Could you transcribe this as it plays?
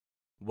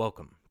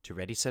Welcome to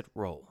Ready, Set,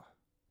 Roll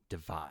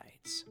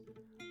Divides.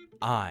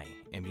 I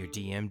am your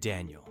DM,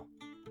 Daniel,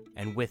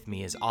 and with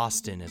me is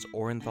Austin as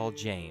Orenthal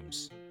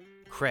James,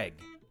 Craig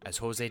as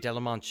Jose de la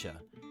Mancha,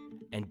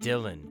 and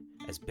Dylan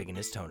as Big in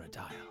his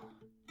Tonadile.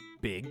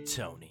 Big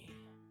Tony.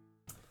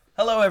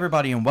 Hello,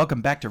 everybody, and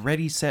welcome back to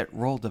Ready, Set,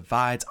 Roll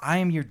Divides. I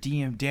am your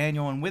DM,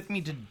 Daniel, and with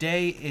me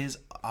today is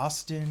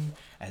Austin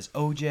as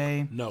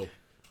OJ. No.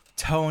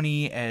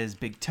 Tony as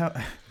Big Tony.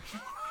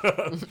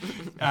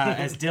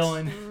 As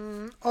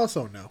Dylan.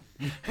 Also no.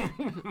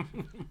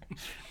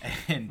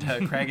 And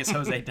Craig is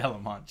Jose de la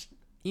Mancha.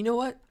 You know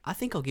what? I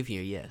think I'll give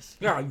you a yes.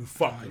 Nah, you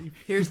fucker.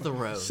 Here's the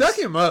rose. Suck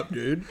him up,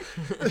 dude.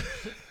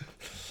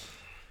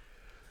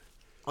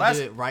 I'll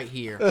do it right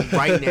here,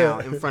 right now,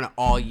 in front of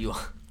all you.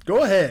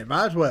 Go ahead.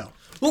 Might as well.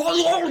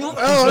 Oh,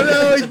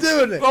 no, he's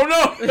doing it. Oh,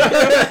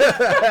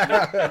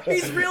 no.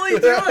 He's really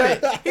doing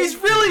it. He's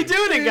really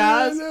doing it,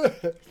 guys.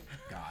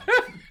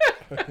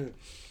 God.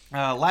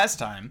 Last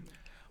time,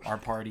 our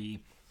party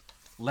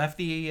left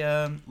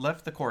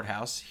the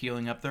courthouse,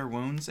 healing up their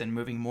wounds and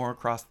moving more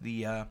across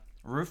the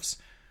roofs.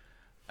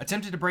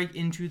 Attempted to break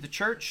into the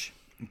church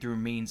through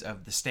means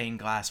of the stained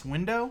glass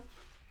window.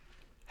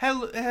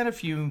 Had a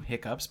few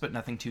hiccups, but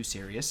nothing too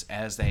serious.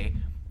 As they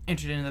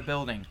entered into the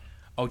building,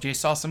 OJ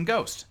saw some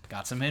ghosts.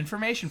 Got some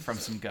information from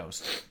some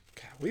ghosts.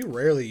 God, we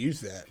rarely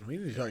use that. We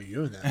need to start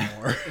using that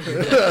more.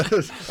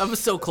 That was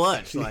so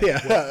clutch. Like,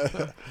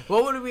 Yeah.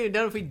 what would we have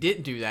done if we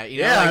didn't do that?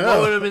 You know, Yeah, I like, know.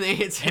 what would have been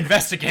the answer?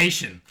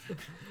 Investigation.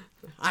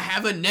 I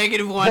have a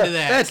negative one to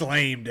that. That's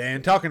lame,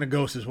 Dan. Talking to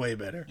ghosts is way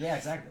better. Yeah,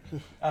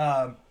 exactly.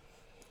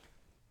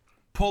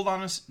 Pulled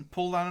on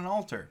an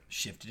altar,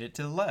 shifted it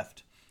to the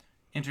left,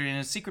 entered in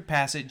a secret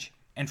passage,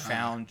 and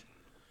found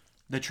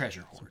the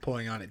treasure hoard.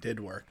 Pulling on it did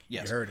work.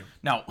 Yes. You heard him.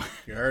 No.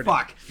 You heard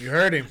Fuck. him. You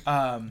heard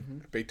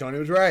him. Big Tony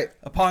was right.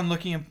 Upon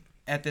looking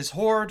at this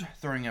hoard,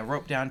 throwing a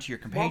rope down to your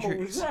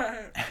compatriots,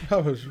 I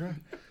was right.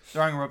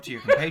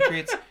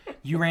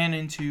 you ran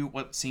into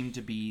what seemed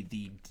to be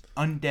the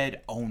undead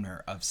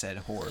owner of said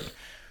hoard,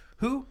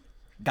 who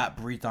got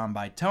breathed on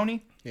by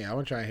Tony, Yeah, I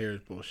want to try and hear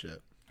his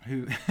bullshit.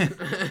 who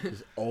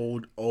His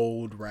old,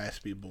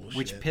 raspy bullshit.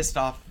 which pissed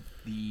off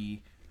the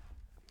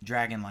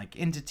dragon-like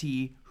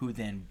entity, who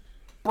then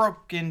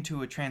broke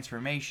into a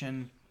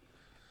transformation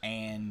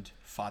and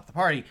fought the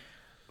party.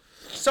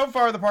 So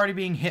far, the party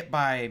being hit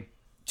by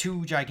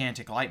two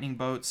gigantic lightning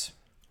boats.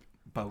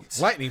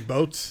 Lightning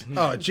boats?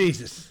 Oh,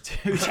 Jesus.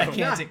 Two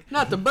gigantic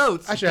Not the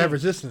boats. I should have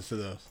resistance to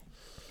those.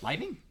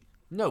 lightning.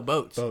 No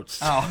boats. Boats.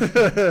 Oh,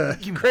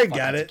 Craig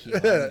got it.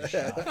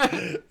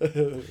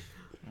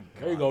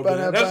 There you go,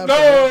 dude. Let's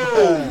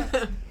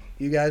go.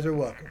 You guys are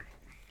welcome.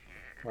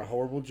 My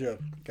horrible joke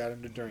got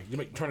him to drink.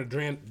 You're trying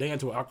to Dan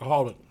to an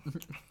alcoholic.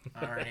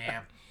 I already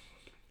am.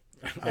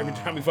 Every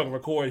time we fucking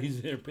record, he's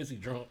here pissy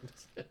drunk.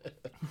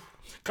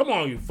 Come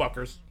on, you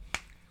fuckers.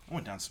 I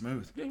went down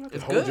smooth.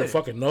 It's hold your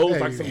fucking nose Yeah,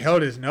 like you some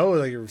held his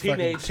nose like you were fucking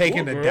teenage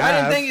taking a schoolgirl. I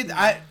dive. didn't think it.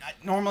 I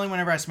normally,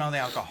 whenever I smell the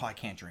alcohol, I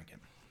can't drink it.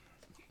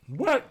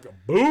 What?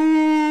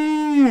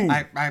 Boo!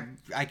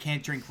 I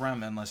can't drink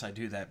rum unless I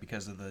do that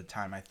because of the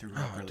time I threw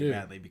up really dude.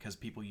 badly because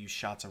people use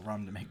shots of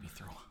rum to make me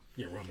throw up.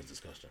 Yeah, rum is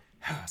disgusting.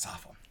 It's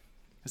awful.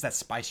 It's that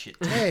spice shit.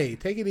 Hey,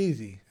 take it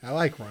easy. I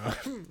like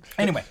rum.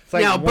 Anyway, It's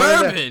like Now, one of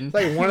the- bourbon. It's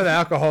like one of the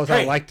alcohols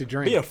I Hey, like to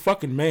drink. Be a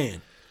fucking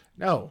man.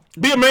 No,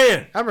 Be a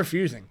man. I'm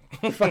refusing.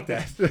 Fuck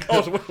that.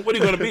 Oh, so what are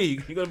you gonna be?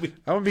 You gonna be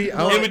I'm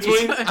in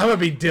between? gonna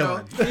be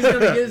Dylan. He's going to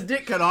get his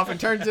dick cut off and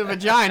turn to a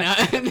vagina.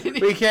 And then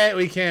We can't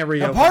reopen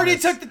the party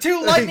this. took the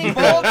two lightning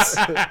bolts,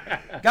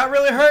 got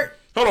really hurt,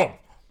 Hold on.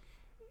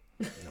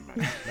 Never mind.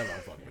 I'm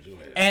fucking with you.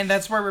 and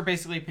that's where we're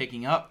basically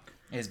picking up.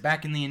 Is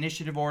back in the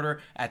initiative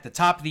order, at the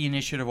top of the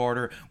initiative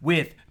order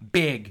with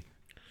Big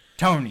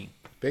Tony.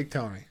 Big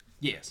Tony.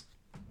 Yes.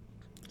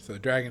 So the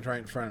dragon's right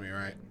in front of me,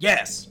 right?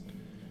 Yes.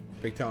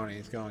 Big Tony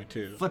is going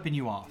to Flipping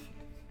you off.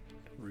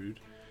 rude.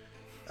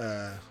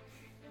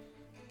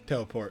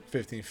 Teleport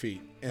 15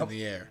 feet in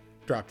the air,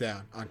 drop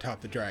down on top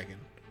of the dragon,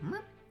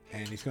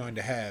 and he's going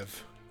to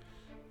have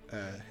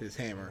his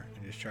hammer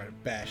and just try to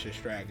bash this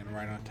dragon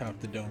right on top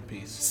of the dome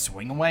piece.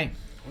 Swing away.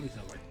 Tony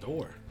sounds like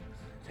Thor.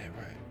 Yeah,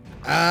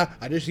 right.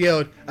 I just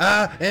yelled,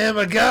 "I am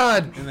a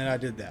god," and then I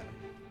did that.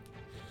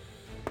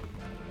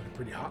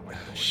 Pretty hot like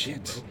Thor.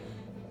 Shit.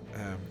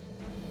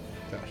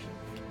 Gosh.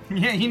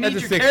 Yeah, you need That's a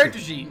your 60. character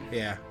sheet.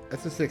 Yeah,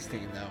 that's a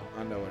 16 though.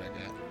 I know what I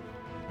got.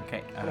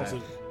 Okay.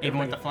 So Even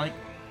with the flank,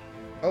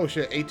 Oh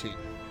shit, 18.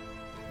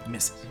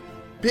 misses.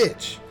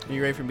 Bitch. Are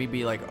you ready for me to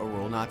be like a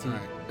roll Nazi? All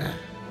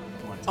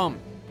right.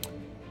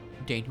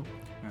 Daniel,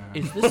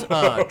 is this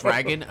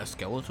dragon a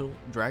skeletal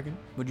dragon,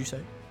 would you say?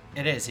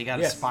 It is. He got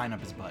a Yes. spine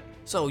up his butt.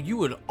 So you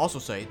would also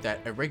say that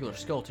a regular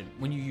skeleton,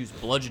 when you use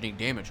bludgeoning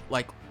damage,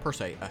 like per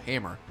se a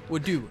hammer,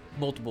 would do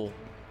multiple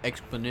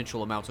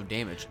exponential amounts of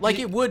damage, like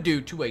it would do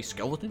to a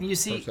skeleton. You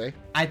see, Per se?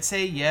 I'd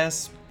say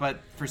yes, but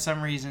for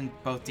some reason,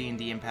 both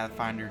D&D and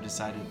Pathfinder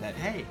decided that,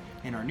 hey,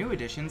 in our new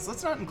editions,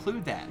 let's not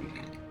include that. And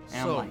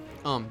I'm So,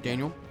 like,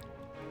 Daniel,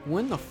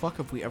 when the fuck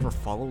have we ever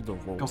followed the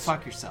rules? go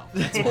fuck yourself.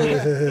 That's all.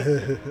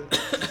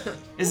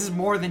 This is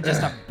more than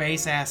just a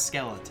base ass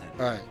skeleton.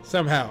 All right.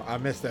 Somehow I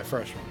missed that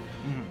first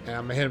one, and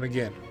I'm gonna hit him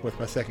again with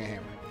my second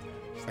hammer.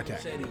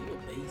 Attack.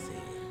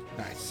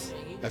 Nice.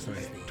 That's what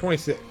I hit.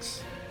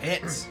 26.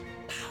 Hits.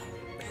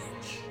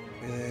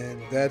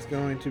 And that's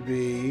going to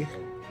be.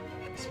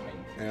 Smite.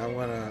 And I'm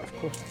gonna, of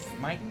course,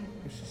 Smiting.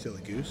 you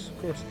silly goose.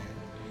 Of course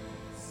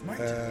I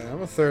am.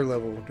 I'm a 3rd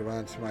level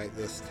Divine Smite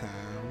this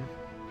time.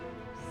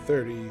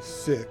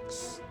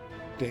 36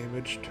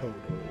 damage total.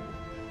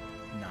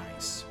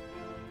 Nice.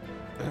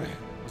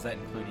 Was that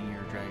including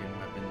your dragon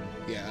weapon?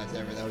 Yeah,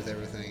 that was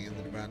everything in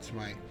the Divine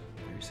Smite.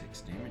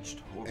 36 damage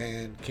total.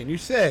 And can you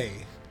say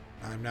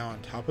I'm now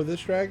on top of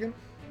this dragon?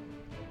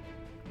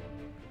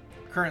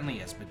 Currently,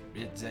 yes, but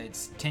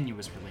it's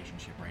tenuous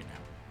relationship right now.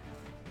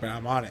 But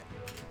I'm on it.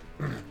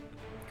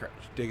 Correct.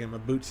 Just digging my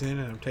boots in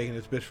and I'm taking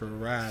this bitch for a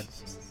ride.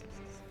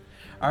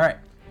 All right.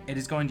 It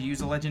is going to use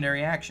a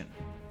legendary action.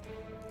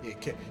 Yeah,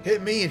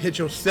 hit me and hit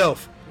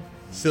yourself,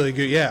 silly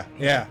goose. Yeah.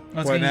 Well, it's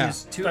What going to now?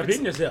 use two Stop of its,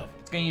 hitting yourself.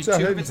 it's going to use Stop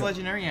two of hitting its yourself.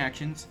 legendary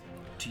actions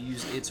to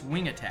use its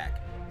wing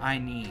attack. I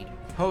need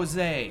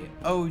Jose,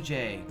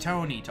 OJ,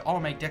 Tony to all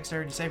make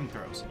dexterity saving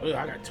throws. Ugh,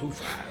 I got 2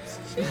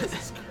 5s.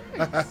 Jesus Christ.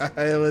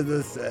 It was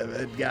a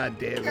 7. God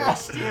damn it.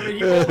 Gosh damn it,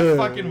 you rolled a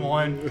fucking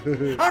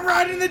 1. I'm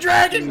riding the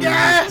dragon,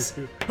 guys!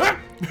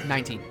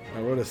 19. I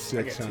rolled a I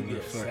 6 got 2 on the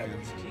gifts. fucking.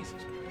 Jesus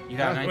Christ. You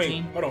got Wait,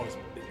 19? hold on.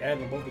 Add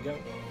them both together.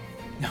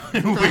 Oh,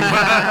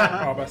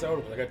 I about to say,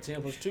 hold on, I got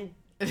 10 plus 2.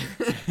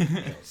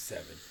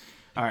 7.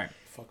 All right.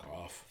 Fuck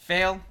off.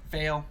 Fail,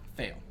 fail,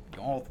 fail.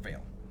 You all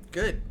fail.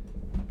 Good.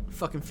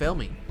 Fucking fail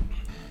me.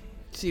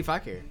 See if I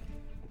care.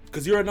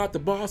 Because you're not the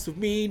boss of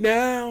me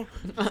now.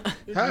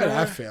 How did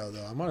I fail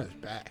though? I'm on his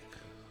back.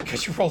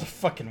 Because you rolled a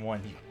fucking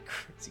 1, you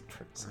crazy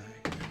person.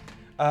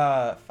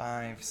 5,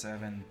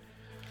 7.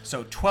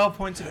 So 12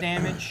 points of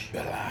damage,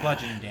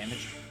 bludgeoning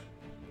damage,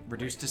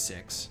 reduced to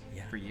 6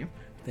 for you.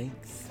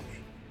 Thanks.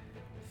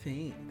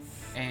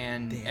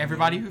 And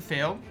everybody who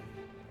failed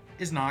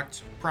is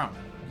knocked prone.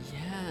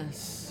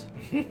 Yes.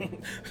 So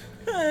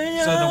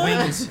the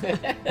wings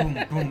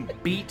boom, boom,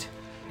 beat,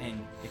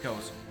 and it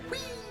goes whee,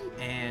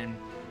 and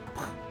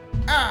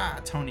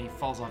Tony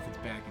falls off its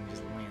back and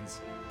just lands.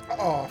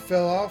 Oh, I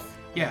fell off.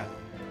 Yeah,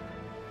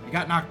 you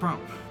got knocked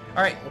prone.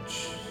 All right,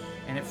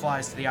 and it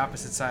flies to the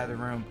opposite side of the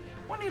room.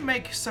 I want you to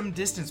make some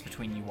distance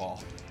between you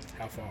all.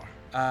 How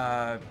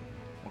far?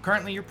 Well,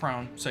 currently you're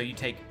prone, so you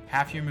take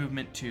half your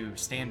movement to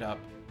stand up.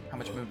 How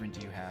much movement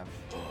do you have?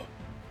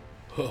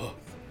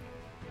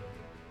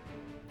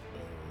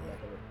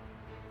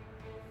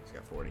 He's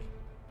got 40.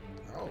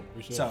 Oh,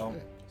 So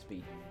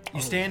Speed.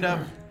 you stand up.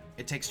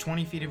 It takes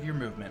 20 feet of your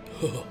movement.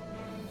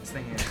 This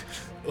thing is.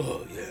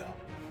 Oh, yeah.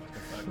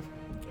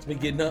 It's me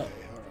getting up.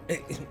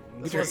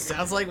 That's what it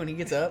sounds like when he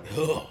gets up.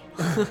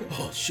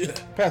 Oh,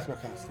 shit. pass my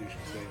Constitution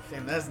save.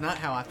 Damn, that's not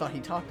how I thought he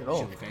talked at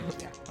all.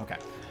 Okay.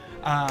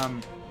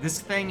 This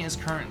thing is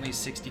currently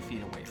 60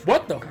 feet away from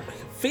What the?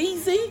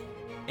 Feezy?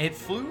 It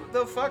flew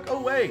the fuck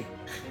away.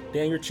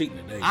 Dan, you're cheating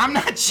today. I'm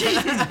not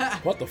cheating.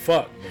 What the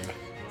fuck, bro?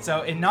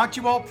 So it knocked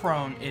you all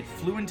prone. It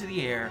flew into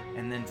the air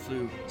and then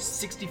flew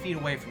 60 feet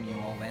away from you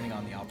all, landing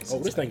on the opposite Oh,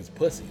 this side. thing is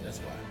pussy. That's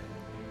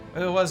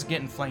why. It was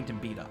getting flanked and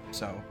beat up.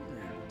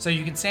 So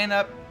you can stand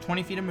up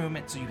 20 feet of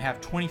movement. So you have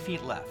 20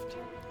 feet left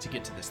to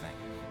get to this thing.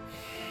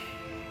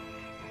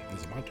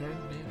 Is it my turn,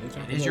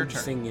 Dan? It is your I'm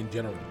turn. Singing in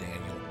general,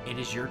 Daniel. It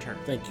is your turn.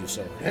 Thank you,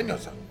 sir. I know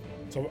something.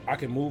 So I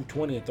can move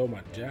 20 and throw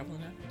my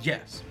javelin at it?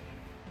 Yes.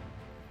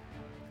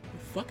 You're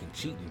fucking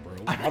cheating, bro.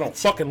 I don't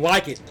fucking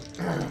like it.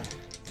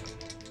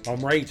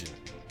 I'm raging.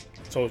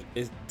 So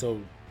Okay.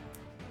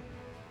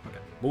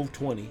 move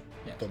 20,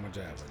 Yeah. throw my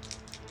javelin.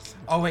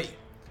 Oh wait,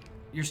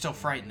 you're still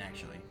frightened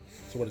actually.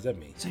 So what does that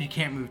mean? So you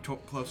can't move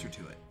closer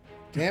to it.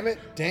 Damn it,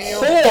 Daniel.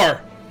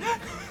 4!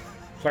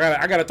 So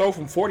I gotta throw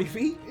from 40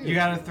 feet? You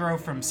gotta throw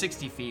from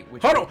 60 feet.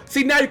 Which Hold on.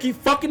 See, now you keep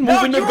fucking No,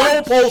 moving the you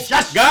are- goalposts.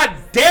 Shush. God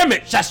damn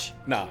it. Shush!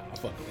 Nah, I'm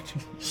fucking with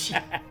you.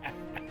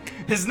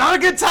 It's not a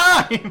good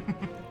time.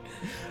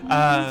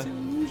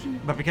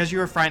 But because you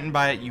were frightened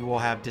by it, you will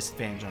have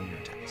disadvantage on your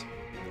attacks.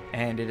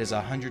 And it is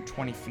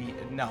 120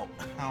 feet. No.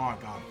 Oh my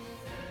god.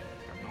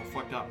 I'm all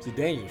fucked up. See,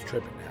 Daniel's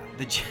tripping now.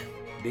 The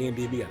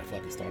D&DB gotta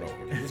fucking start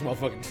over. This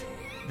motherfucking...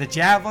 The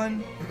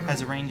javelin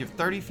has a range of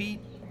 30 feet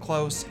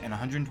close and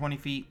 120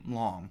 feet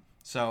long.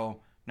 So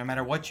no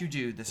matter what you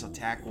do, this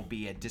attack will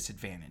be at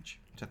disadvantage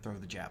to throw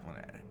the javelin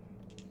at it.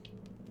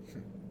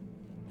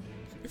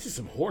 This is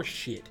some horse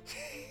shit.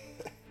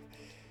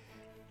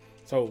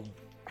 So,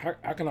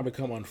 how can I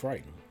become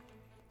unfrightened?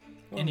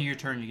 End of your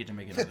turn, you get to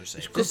make another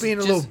save. Quit being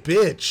a just- little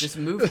bitch. Just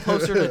move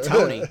closer to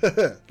Tony.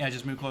 Yeah,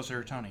 just move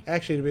closer to Tony.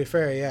 Actually, to be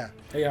fair, yeah.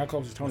 Hey, how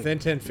close is Tony? Within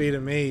 10 feet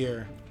of me,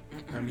 you're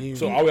immune.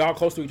 So are we all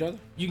close to each other?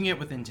 You can get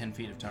within 10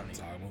 feet of Tony.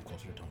 So I'll move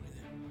closer to Tony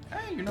then.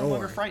 Hey, you're no Don't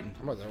longer worry. frightened.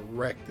 I'm about to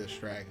wreck this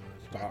dragon.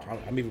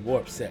 I'm even more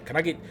upset. Can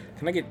I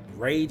get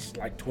raged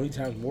like 20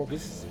 times more?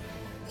 This is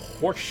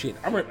horse shit.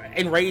 I'm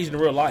enraged in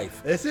real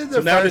life. This is So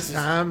the now first this is-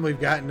 time we've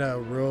gotten a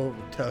real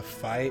tough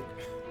fight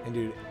And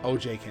dude,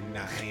 OJ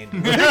cannot handle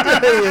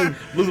it.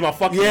 Losing my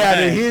fucking Yeah,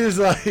 mind. dude, he's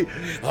like,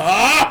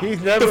 Ah!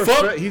 he's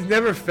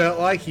never felt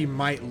like he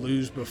might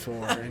lose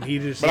before, and he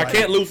just. But like, I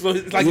can't lose, so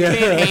it's like Yeah. you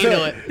can't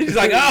handle it. He's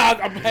like,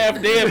 I'm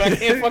half dead, but I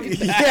can't fucking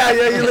die. Yeah,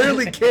 you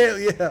literally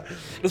can't. Yeah,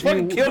 It's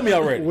fucking killed me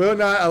already. Will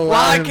not allow.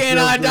 Why can't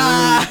I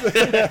himself die?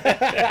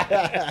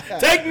 to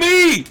lose. Take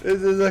me!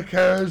 This is a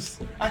curse.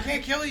 I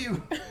can't kill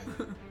you.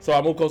 So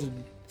I move closer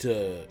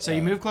to So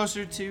you move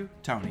closer to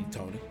Tony,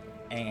 Tony.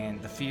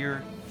 and the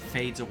fear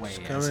fades away as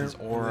Coming his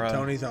into aura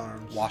Tony's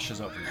arms. washes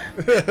over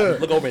him.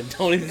 Look over at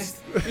Tony's.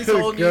 He's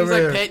holding you. He's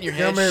like petting your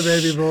head. Come here,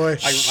 baby boy.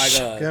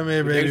 Come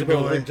here, baby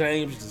boy.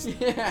 James.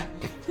 Just Yeah.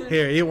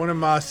 Here, eat one of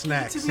Ma's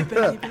snacks.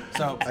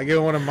 So I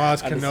give one of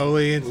Ma's I just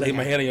cannoli and lay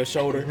my head on your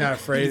shoulder. not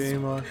afraid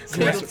anymore.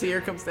 Single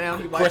tear comes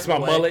down. He Press wipes my it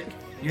away. mullet.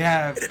 you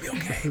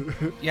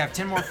have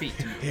 10 more feet.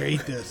 Here,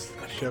 eat this.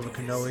 Shove a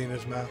cannoli in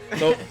his mouth.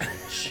 No.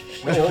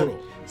 No, hold on.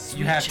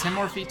 You have 10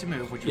 more feet to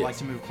move. Would you like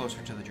to move closer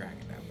to the dragon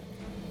now?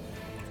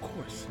 Of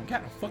course.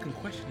 What fucking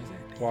question is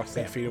that? Walks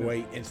 10 feet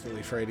away,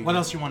 instantly afraid again. What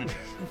else you want to do?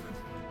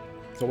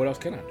 So what else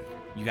can I do?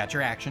 You got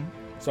your action.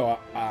 So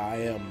I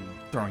am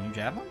Throwing your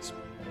javelins.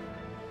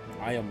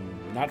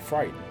 not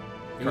frightened.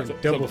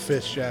 Double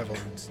fist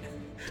javelins.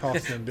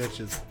 Toss them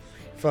bitches.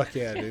 Fuck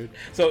yeah, dude.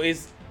 So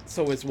it's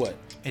what?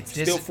 It's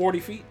Still 40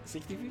 feet?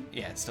 60 feet?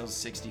 Yeah, it's still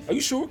 60 feet. Are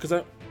you sure?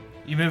 Because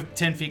You move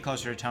 10 feet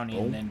closer to Tony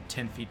Oh. and then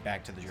 10 feet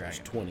back to the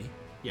dragon. 20.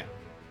 Yeah.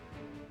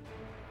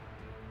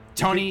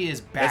 Tony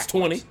is back. That's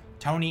 20.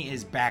 Tony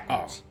is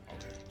backwards. Oh,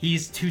 okay.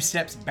 He's 2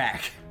 steps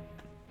back.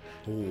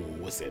 Oh,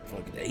 what's that?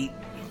 Fucking 8?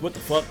 What the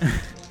fuck?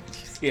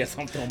 Yes,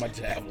 I'm throwing my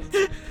javelin.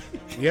 Do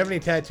you have any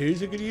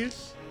tattoos you could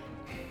use?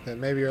 That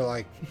maybe are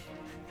like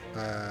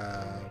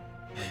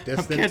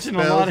distant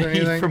spells or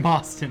anything?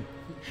 Austin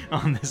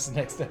on this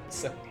next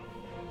episode.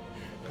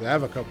 'Cause I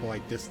have a couple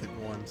like distant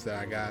ones that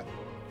I got.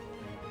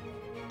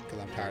 Because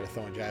I'm tired of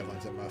throwing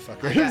javelins at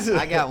motherfuckers.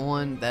 I got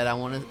one that I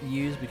want to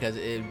use because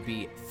it would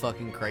be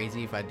fucking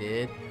crazy if I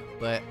did,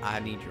 but I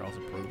need your all's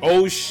approval.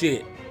 Oh,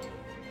 shit.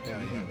 Hell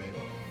yeah, baby.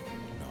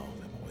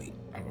 No, wait.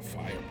 I have a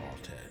fireball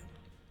tag.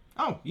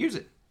 Oh, use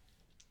it.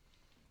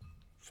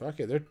 Fuck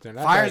it, they're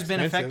not Fire's that been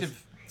expensive.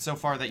 effective so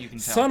far that you can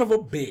tell. Son of a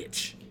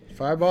bitch.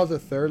 Fireball's a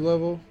 3rd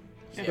level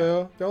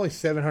spell. They're only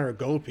 700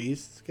 gold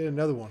piece. Let's get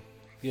another one.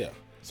 Yeah.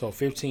 So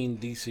 15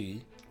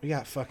 DC. We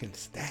got fucking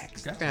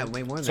stacks. That's gonna have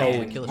way more than So that.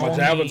 to kill my us.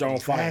 javelins are on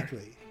fire.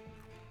 Exactly.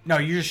 No,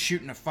 you're just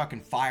shooting a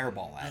fucking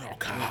fireball at it. Oh,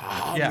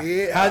 God. Yeah.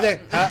 Yeah.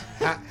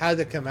 How'd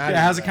it come out? Yeah,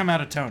 of how's you, it come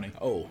out of Tony?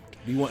 Oh,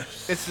 do you want?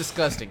 It's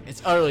disgusting.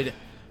 It's utterly.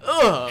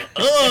 Ugh.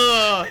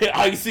 Oh,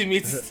 you see me?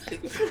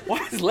 Why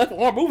is his left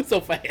arm moving so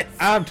fast?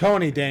 I'm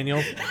Tony,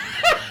 Daniel.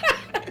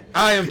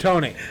 I am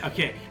Tony.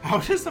 Okay, how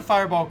does the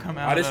fireball come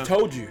out I just of...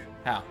 told you.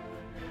 How?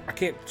 I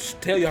can't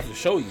tell you. I have to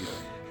show you.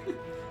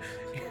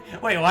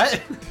 Wait,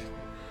 what?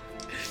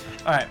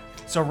 Alright,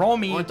 so roll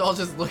me... Orenthal's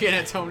just looking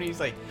at Tony. He's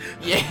like,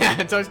 yeah.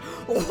 And Tony's.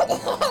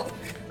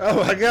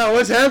 Oh my god,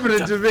 what's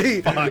happening to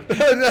me?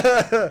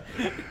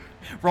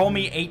 Roll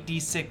me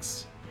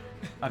 8d6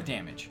 of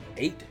damage.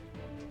 8.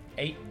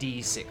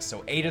 8d6,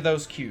 so 8 of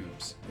those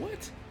cubes.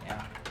 What?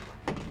 Yeah.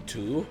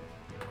 2.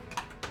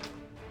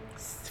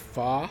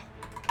 5.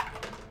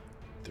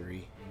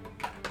 3.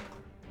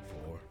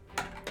 4.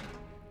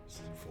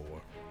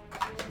 4.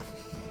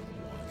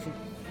 1.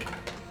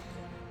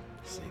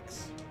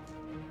 6.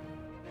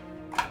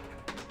 5.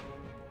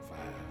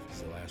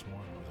 Is the last one?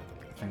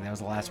 I think that was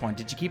the last one.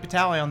 Did you keep a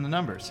tally on the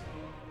numbers?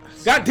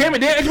 God damn it,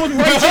 Dan! You wasn't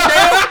writing shit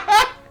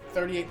down.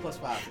 38 plus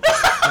 5.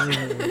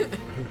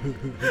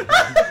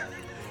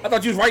 I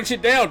thought you was writing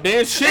shit down,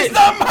 Dan. Shit. It's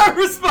not my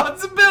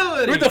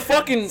responsibility! With the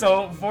fucking.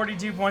 So,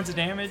 42 points of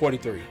damage?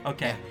 43.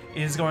 Okay.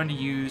 It is going to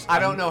use... I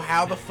don't know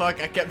how the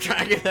fuck I kept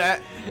track of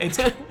that. It's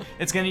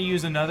going to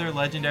use another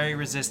legendary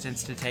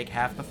resistance to take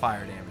half the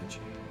fire damage.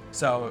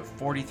 So,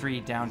 43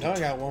 down No, I to...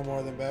 got one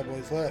more than Bad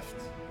Boys left.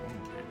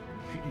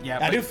 Yeah, I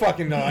but- do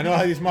fucking know. I know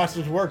how these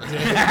monsters work.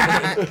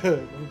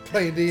 I'm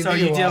playing D&D So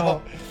you a while.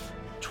 deal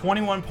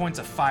 21 points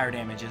of fire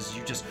damage as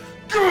you just...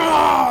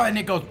 And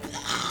it goes...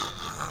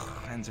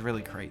 And it's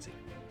really crazy.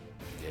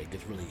 Yeah, it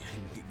gets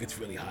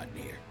really hot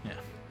in here. Yeah.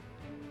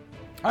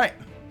 Alright.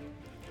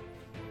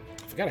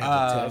 I forgot I had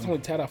the tat. That's the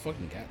only tat I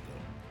fucking got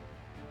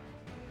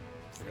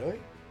though. Really?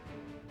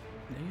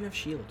 No, you have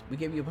shield. We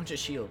gave you a bunch of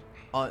shield.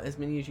 As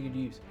many as you could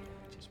use.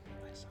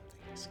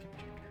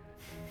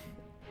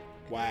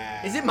 Wow.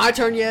 Is it my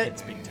turn yet?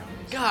 It's Big Tony.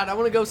 God, I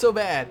want to go so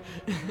bad.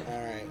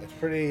 All right, it's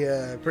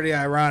pretty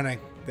ironic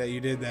that you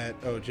did that,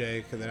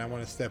 OJ. Because then I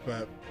want to step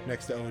up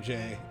next to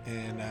OJ,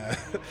 and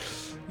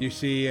you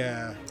see,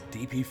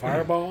 DP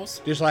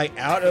fireballs. just like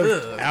out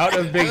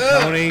of Big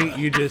Tony,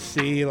 you just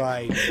see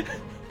like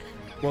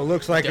what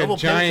looks like Double a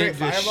giant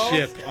penetrate just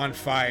fireballs? ship on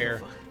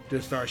fire,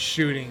 just start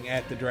shooting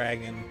at the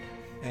dragon,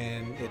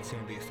 and it's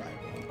gonna be a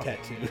fireball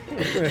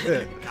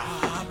tattoo.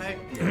 Ah,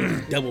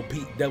 man. Double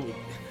P. Double.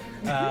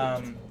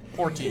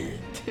 14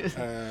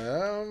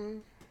 I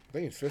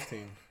think it's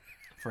 15.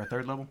 for a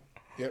 3rd level.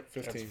 Yep,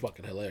 That's 15.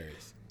 fucking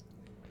hilarious.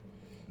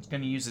 It's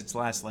gonna use its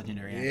last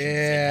legendary action.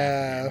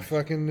 Yeah, I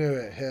fucking knew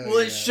it. Hell Well,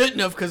 yeah. it shouldn't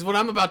have, because what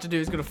I'm about to do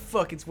is gonna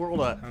fuck its world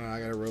up. I don't know, I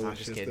gotta roll I'm this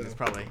just shit kidding. though. It's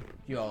probably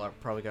you all are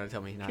probably gonna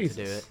tell me not to do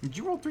Jesus. it. Did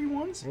you roll 3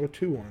 ones? Roll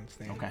 2 ones,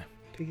 then. Okay.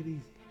 Take it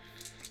easy.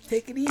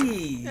 Take it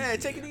easy. Yeah,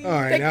 take it easy. All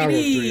right, Take now it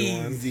roll 3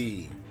 ones.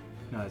 easy.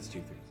 No, that's 2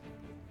 3s.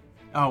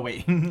 Oh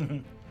wait.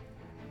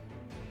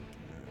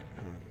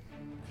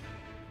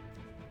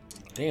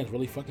 Dan's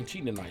really fucking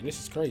cheating tonight.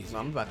 This is crazy.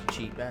 I'm about to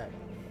cheat back.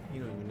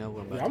 You don't even know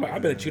what I'm Yeah, about to do.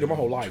 I've been a cheater my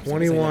whole life. So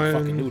this ain't 21. nothing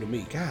fucking new to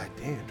me. God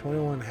damn,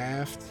 21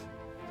 halved.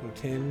 So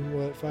 10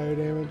 what fire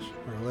damage?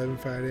 Or 11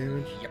 fire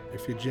damage? Yep.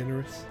 If you're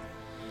generous.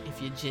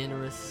 If you're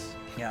generous.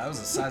 Yeah, that was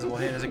a sizable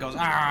hit as it goes.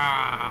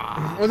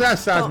 Ah. Well, that's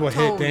a sizable hit,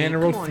 Tony, Dan. I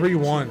come rolled on, 3 you're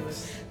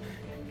ones.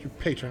 You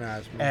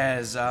patronize me.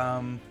 As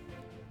okay,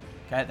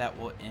 that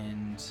will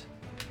end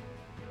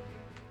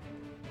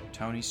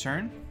Tony's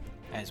turn.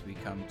 As we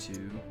come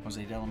to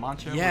Jose de la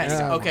Mancha. Yes.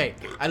 Yeah. Okay.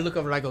 I look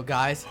over and I go,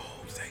 guys,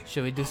 Jose.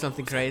 should we do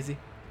something crazy?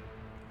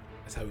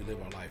 That's how we live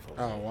our life.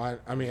 Jose. Oh, well,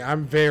 I mean,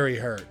 I'm very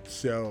hurt,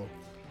 so.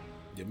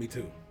 Yeah, me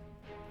too.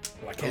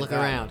 Well, I I can't look die.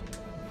 around.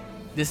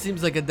 This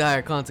seems like a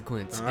dire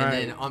consequence. All and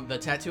right. then on the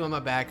tattoo on my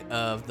back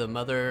of the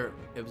mother,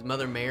 it was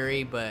Mother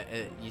Mary, but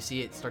you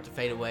see it start to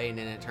fade away, and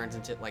then it turns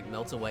into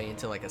melts away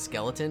into like a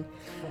skeleton.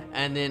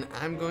 And then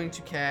I'm going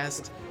to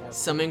cast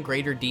summon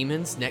greater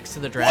demons next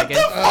to the dragon.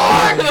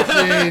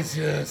 Oh,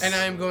 Jesus. And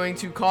I'm going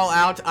to call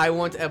out. I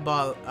want a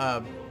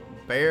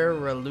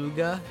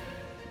Baraluga.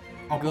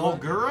 Oh,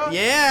 Bulgura?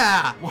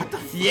 Yeah. What the?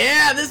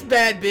 Yeah, this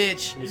bad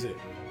bitch. Who's it?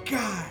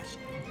 Gosh,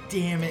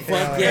 damn it!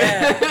 Fuck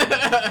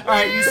yeah. All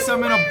right, you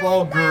summon a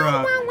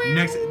Bulgura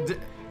next.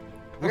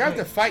 We have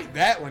to fight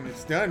that when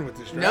it's done with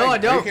this dragon. No, I We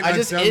don't. can I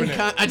just unsummon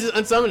it. I just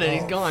unsummon it. Oh.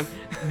 He's gone.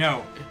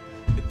 No,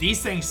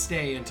 these things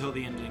stay until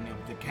the ending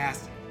of the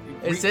cast.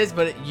 It says,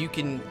 but you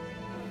can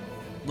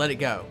let it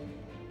go.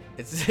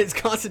 It's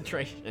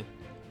concentration.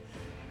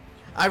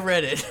 I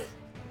read it.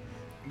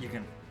 You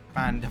can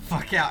find the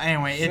fuck out.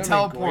 Anyway, it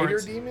Summon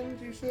teleports. Greater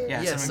demons, you said?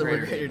 Yeah. Yes, summon some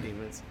greater greater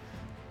demons.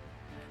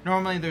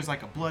 Normally, there's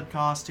like a blood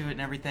cost to it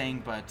and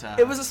everything, but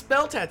It was a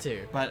spell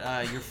tattoo. But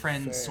your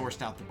friend Fair.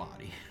 sourced out the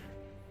body.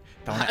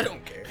 I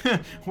don't care.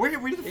 where the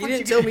fuck He didn't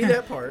you tell get- me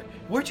that part.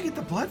 Where'd you get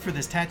the blood for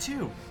this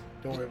tattoo?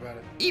 Don't worry about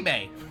it.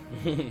 eBay.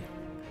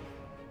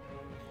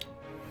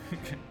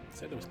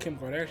 Said it was Kim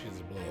Kardashian's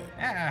blood.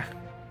 Ah,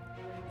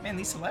 man,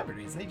 these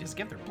celebrities, they just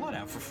give their blood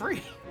out for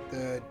free.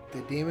 The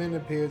demon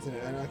appears in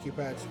an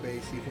unoccupied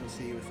space you can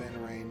see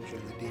within range,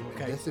 and the demon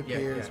Okay,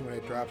 disappears yeah. when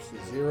it drops to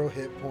 0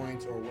 hit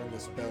points or when the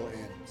spell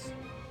ends.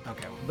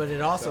 Okay. But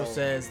it also So-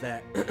 says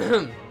that.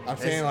 I'm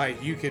saying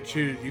like you could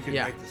choose, you could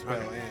Yeah, make the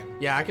spell okay.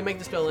 end. Yeah, I can make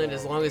the spell end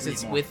as long as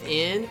it's more.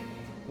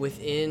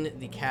 within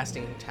the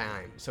casting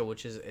time. So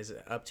which is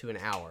up to an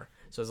hour.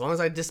 So as long as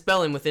I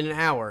dispel him within an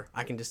hour,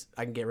 I can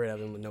get rid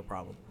of him with no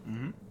problem.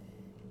 Mm-hmm.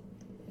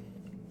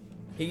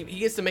 He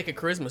gets to make a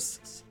charisma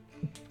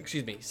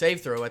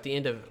save throw at the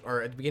end of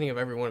or at the beginning of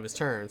every one of his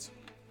turns.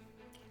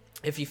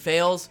 If he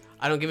fails,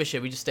 I don't give a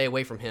shit. We just stay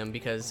away from him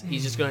because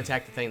he's just going to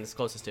attack the thing that's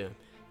closest to him.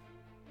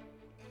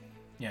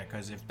 Yeah,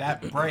 because if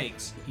that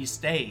breaks, he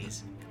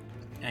stays,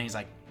 and he's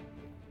like,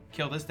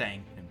 kill this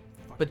thing. And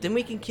fuck. But then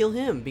we can kill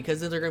him because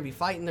they're going to be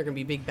fighting. They're going to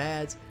be big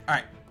bads. All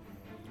right.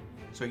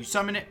 So you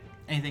summon it.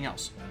 Anything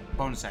else?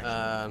 Bonus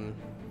action.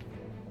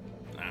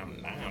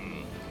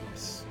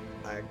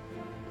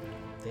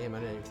 Damn, I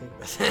didn't even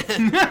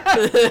think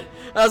about that.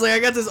 I was like, I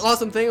got this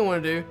awesome thing I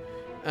want to do.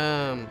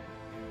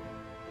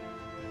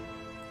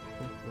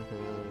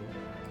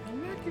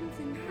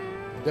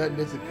 It doesn't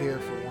disappear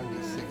for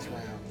 1d6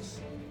 rounds.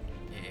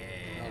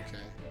 Yeah.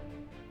 Okay.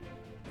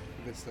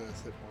 If it still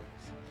has hit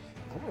points.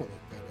 I'm gonna look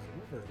that up.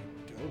 We're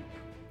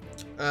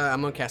dope.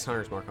 I'm gonna cast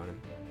Hunter's Mark on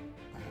him.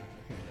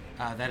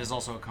 That is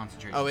also a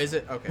concentration. Oh, is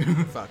it? Okay.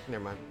 Fuck.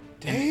 Never mind.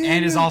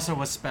 And is also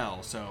a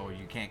spell, so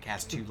you can't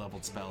cast 2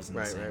 leveled spells in the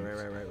Right. same.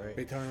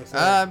 Wait, tell me what's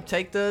up.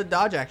 Take the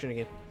dodge action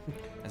again.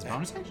 As a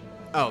bonus action?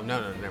 Oh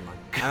no, never mind.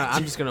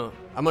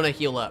 I'm gonna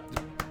heal up.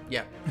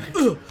 Yeah.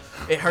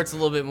 It hurts a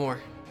little bit more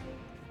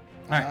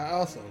Alright. I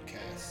also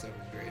cast Summon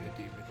Greater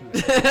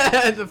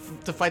Demon.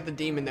 to fight the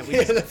demon that we.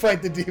 Yeah, to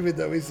fight the demon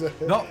that we saw.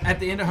 Well, at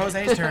the end of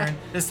Jose's turn,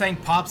 this thing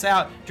pops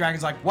out.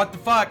 Dragon's like, what the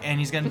fuck? And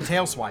he's going to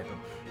tail swipe him.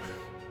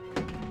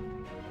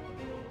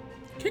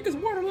 Kick his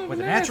water level With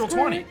a natural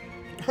 20.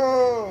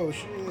 Oh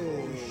shit.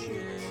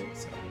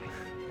 So,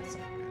 that's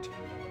not good.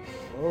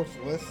 Well, so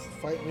let's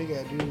fight. We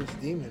gotta do this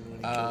demon when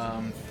he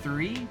kills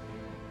 3.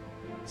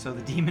 So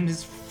the demon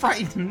is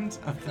frightened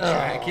of the us.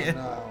 dragon.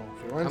 Oh, no.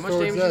 If he runs much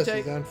towards damage us, you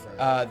he's take?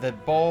 unfrightened. The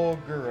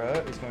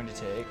Bulgura is going to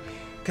take.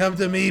 Come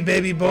to me,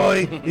 baby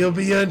boy. You'll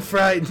be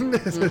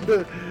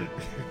unfrightened.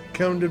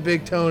 Come to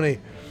Big Tony.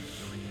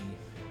 3.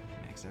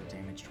 Max out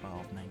damage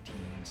 12, 19,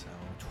 so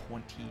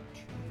 22.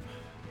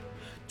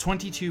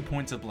 22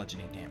 points of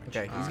bludgeoning damage.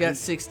 Okay, he's got he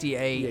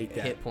 68 ate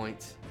that. hit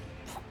points.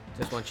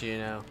 Just want you to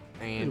know.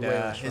 And He's way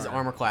less his strong.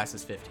 armor class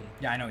is 15.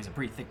 Yeah, I know, he's a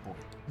pretty thick boy.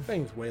 That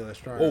thing's way less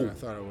strong Oh. than I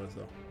thought it was,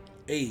 though.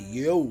 Hey,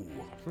 yo.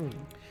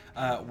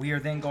 We are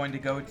then going to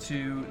go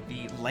to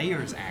the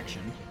layers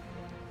action.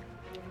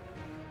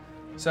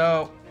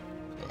 So,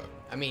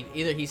 I mean,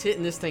 either he's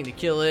hitting this thing to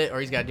kill it, or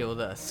he's got to deal with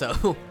us. So,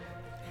 All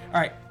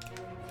right,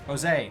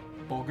 Jose,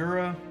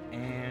 Bulgura,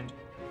 and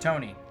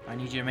Tony. I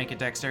need you to make a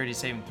dexterity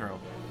saving throw,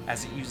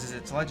 as it uses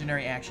its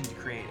legendary action to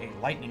create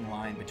a lightning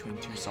line between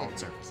two solid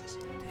surfaces.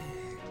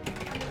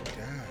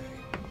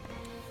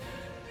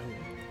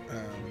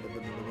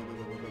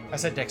 I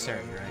said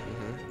dexterity,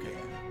 right? Okay.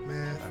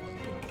 Math.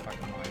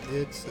 Fucking mind.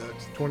 It's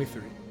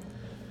 23.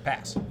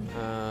 Pass.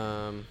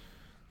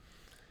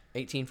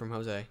 18 from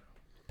Jose,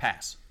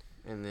 Pass.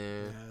 and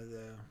then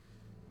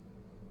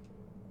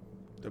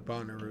The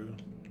Bonnaroo.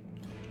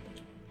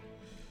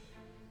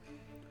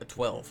 a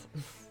 12.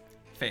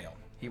 Fail.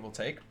 He will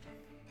take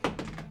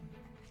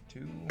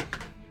 2,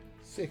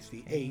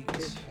 68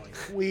 hit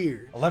points.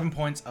 Weird. 11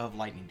 points of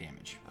lightning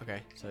damage. Okay,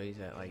 so he's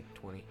at like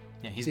 20.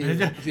 Yeah, he's See,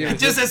 is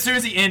just as soon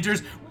as he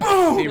enters, Is he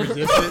boom.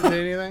 resistant to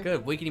anything?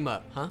 Good, weaken him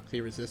up, huh? Is he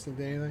resistant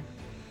to anything?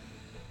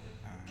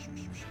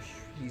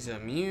 He's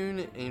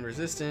immune and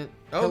resistant.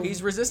 Oh,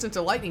 he's resistant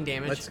to lightning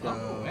damage. Let's go.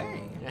 Oh,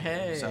 hey.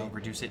 Hey. So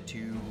reduce it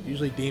to.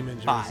 Usually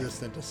demons are 5.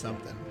 resistant to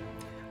something.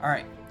 All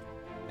right.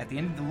 At the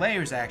end of the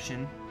layers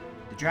action,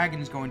 the dragon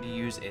is going to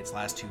use its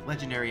last 2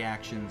 legendary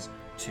actions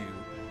to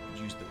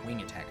use the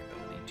wing attack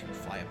ability to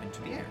fly up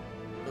into the air.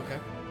 Okay.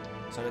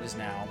 So it is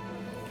now.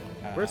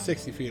 We're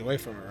 60 feet away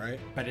from it, right?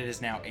 But it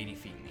is now 80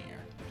 feet in the air.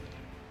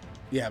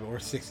 Yeah, but we're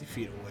 60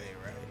 feet away,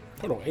 right?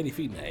 Hold on, 80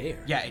 feet in the air.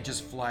 Yeah, it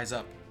just flies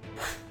up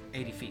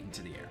 80 feet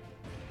into the air.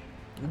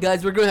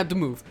 Guys, we're going to have to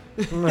move.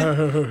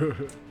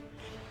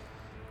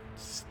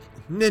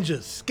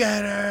 Ninja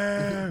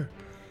scatter!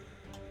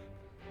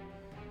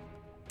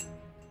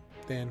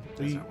 Dan,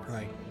 we not work.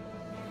 like.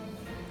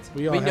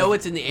 We all We know have,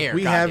 it's in the air.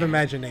 We God have damn it.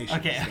 imagination.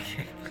 Okay.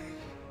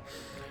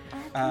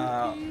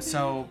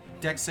 So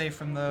dex save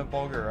from the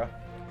Bulgura.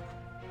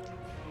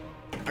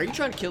 Are you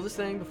trying to kill this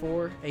thing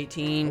before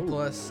 18 Ooh,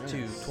 plus 2,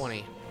 yes.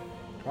 20?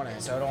 20.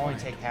 So it'll only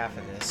take half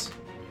of this.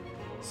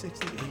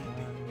 68.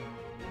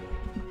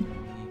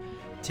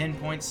 10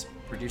 points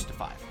reduced to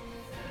 5.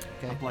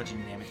 Okay. Of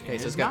bludgeoning damage. Okay, so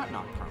it's it's got-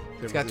 not knocked prone.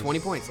 It's got 20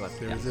 points left.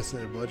 They're Yeah.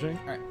 resistant to bludgeoning?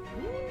 All right.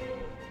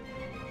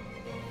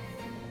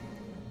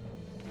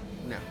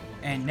 No.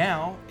 And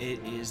now it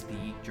is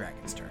the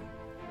dragon's turn.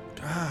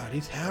 God,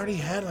 he's already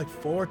had like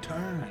 4 I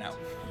turns. know.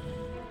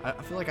 I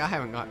feel like I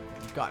haven't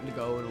gotten to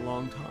go in a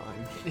long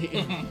time.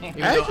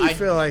 Even I though actually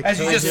feel like As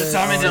you I just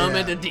summoned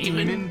summoned a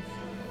demon.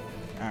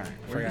 All right.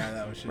 Forgot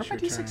that was Where'd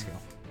just my your D6 turn. go?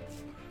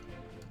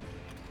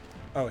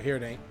 Oh, here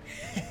it ain't.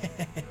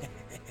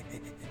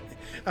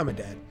 I'm a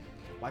dad.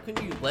 Why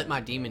couldn't you let my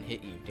demon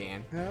hit you,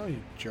 Dan? Oh,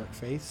 you jerk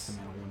face.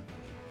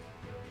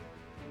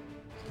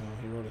 Oh,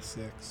 he rolled a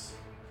 6.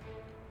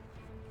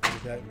 What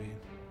does that mean?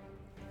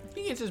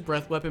 He gets his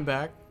breath weapon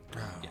back. Oh.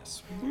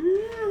 Yes.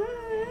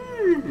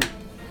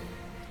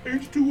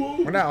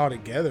 We're not all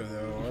together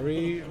though, are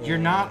we? You're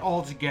Or- not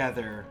all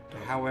together.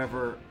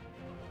 However,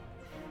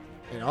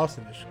 And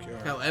Austin is. or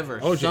However,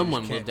 OJ just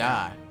someone will can't-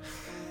 die.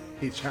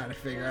 He's trying to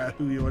figure out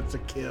who he wants to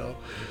kill.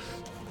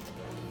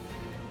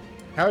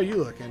 How are you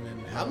looking?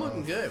 And how, I'm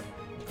looking good.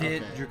 the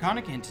Okay.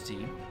 draconic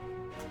entity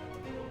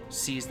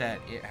sees that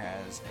it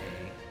has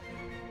a.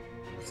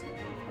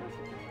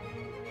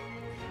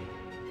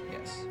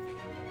 Yes.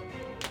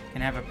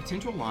 Can have a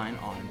potential line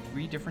on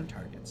 3 different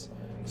targets.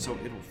 So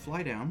it will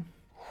fly down,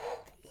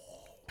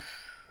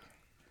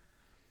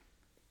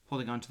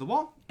 holding onto the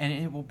wall, and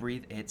it will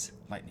breathe its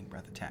lightning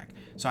breath attack.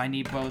 So I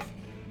need both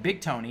Big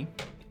Tony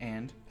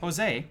and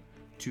Jose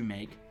to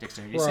make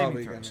dexterity We're saving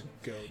probably gonna throws.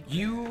 go.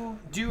 You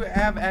do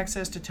have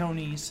access to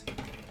Tony's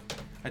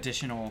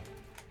additional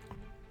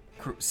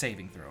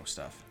saving throw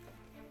stuff.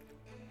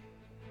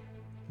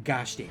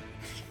 Gosh damn.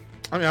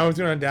 I mean, I was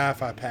gonna die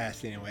if I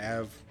passed anyway.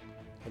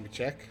 Let me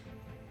check.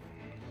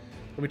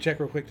 Let me check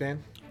real quick,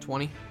 Dan.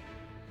 20.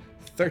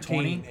 13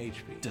 20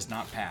 HP. does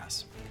not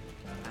pass.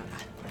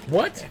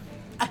 What?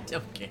 I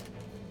don't care.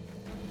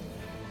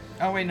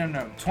 Oh wait,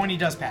 no. 20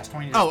 does pass.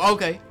 20 does Oh,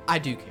 okay. I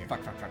do care.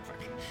 Fuck.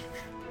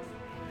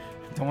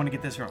 Don't want to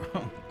get this wrong.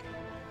 I'm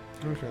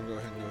just gonna go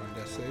ahead and go on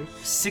death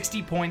saves.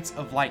 60 points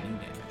of lightning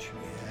damage.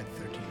 Yeah, I had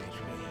 13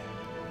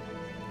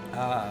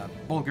 HP.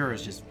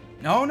 Bulgura's just...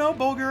 No,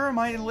 Bulgura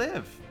might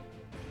live.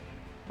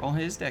 Roll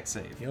his dex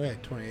save. He only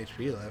had 20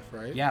 HP left,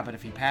 right? Yeah, but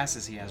if he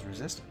passes, he has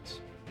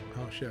resistance.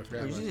 Oh shit, I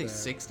forgot Did about you say that.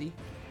 60?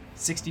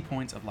 60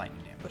 points of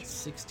lightning Put damage.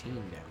 16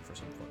 down for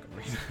some fucking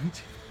reason.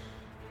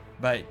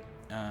 But,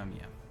 yeah.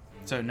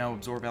 So no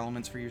absorb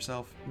elements for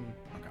yourself?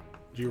 Okay.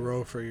 Did you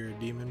roll for your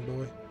demon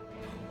boy?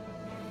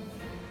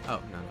 Oh,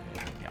 no.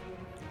 Yeah.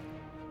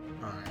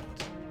 Alright.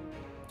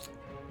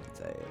 It's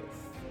a...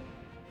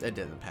 That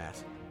doesn't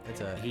pass.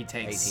 It's a He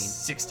takes 18.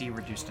 60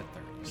 reduced to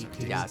 30. So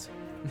He dies.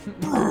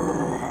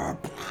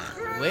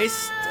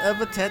 Waste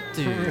of a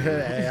tattoo.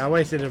 Hey, I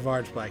wasted a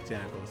large black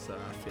tentacle, so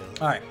I feel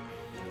it. Alright.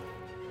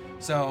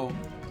 So,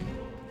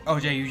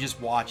 OJ, you just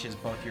watch as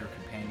both your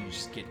companions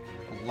just get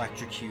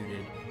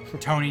electrocuted.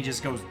 Tony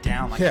just goes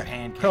down like a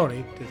pancake.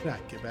 Tony does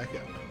not get back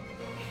up.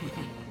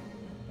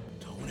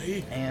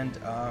 Tony? And,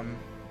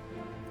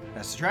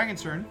 that's the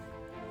dragon's turn.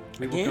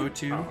 We will Again? go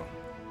to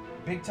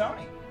Big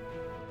Tony.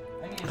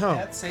 I need Oh,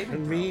 that saving throw.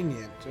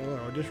 convenient. Oh,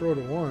 I just rolled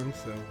a 1,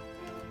 so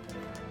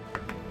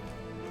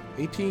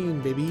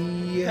 18, baby.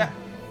 Yeah.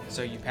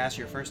 So you pass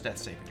your first death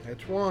saving.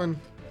 That's 1.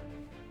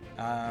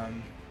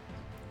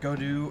 Go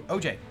to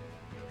OJ.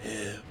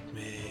 Help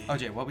me.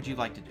 OJ, what would you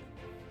like to do?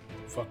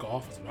 Fuck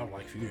off. That's what I would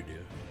like for you to do.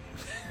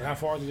 How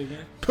far is it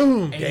again?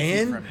 Boom, 80 feet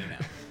Dan. from you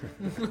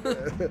now. God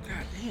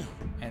damn.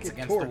 And it's Get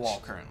against the torched.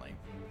 wall currently.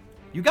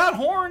 You got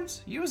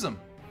horns. Use them.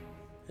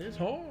 It's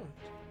hard.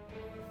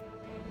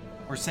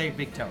 Or save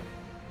Big Tony.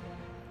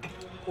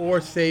 Or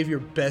save your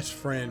best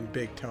friend,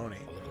 Big Tony.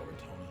 I'll look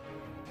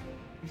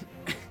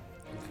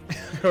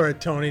over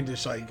at Tony. Or Tony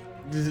just like.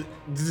 Just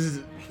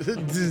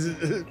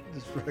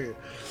fucking-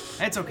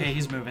 It's okay.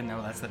 He's moving.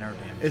 No, that's the nerve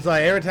damage. It's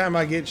like every time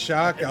I get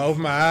shocked, I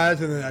open my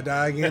eyes and then I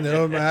die again. Then I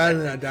open my eyes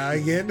and then I die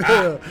again.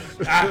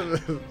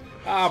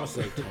 I would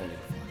say Tony.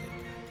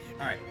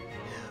 All right.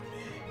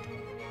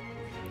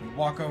 You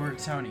walk over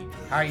to Tony.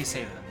 How are you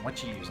saving him?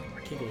 What you using?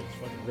 I can't go with his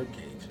fucking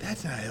ribcage.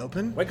 That's not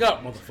helping. Wake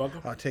up,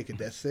 motherfucker. I'll take a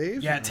death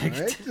save. Yeah, take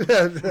a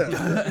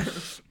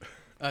it.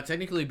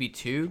 Technically it'd be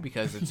 2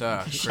 because it's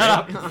Shut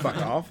up. Fuck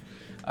off.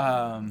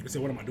 I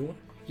said, what am I doing?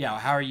 Yeah.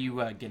 How are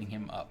you getting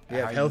him up? Yeah,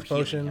 How are you health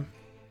healing potion. him?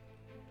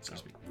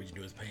 Reaching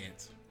to his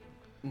pants.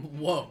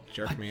 Whoa.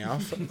 Jerk me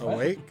off.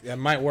 Awake. That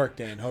might work,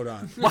 Dan. Hold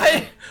on.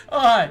 What?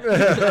 Hold on.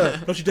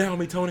 Don't you down on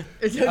me, Tony?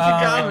 It's just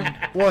coming.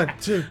 1,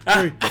 2,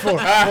 3, 4.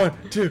 1,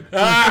 2, 3,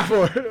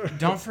 4.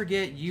 Don't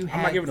forget you had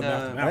I'm not giving him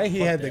nothing. I think he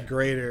Fuck had the that.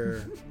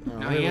 greater.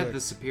 No, he had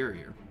the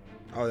superior.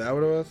 Oh, that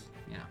what it was?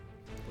 Yeah.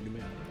 What do you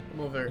mean?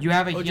 Come over. You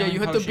have a OJ, healing you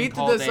have to potion beat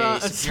called this a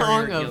a superior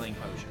song of healing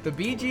potion. the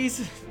Bee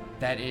Gees.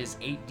 That is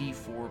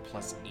 8d4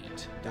 plus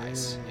 8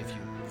 dice if you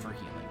for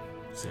healing.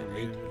 Said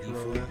 8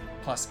 Roll D4. that.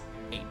 Plus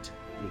 8.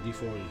 Your D4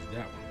 is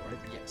that one, right?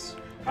 Yes.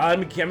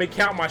 Let me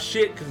count my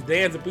shit because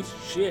Dan's a piece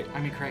of shit. I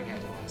mean, Craig had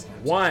it last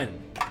time. 1.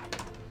 5.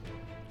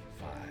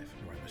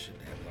 Write my shit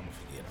down because I'm gonna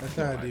forget. That's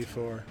not a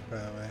D4, by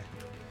the way.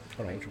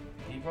 Hold on. which one?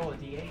 Can you roll a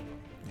d8?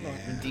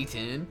 Yeah.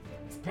 D10.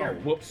 Oh,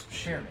 whoops.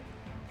 Pyramid.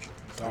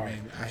 Sorry.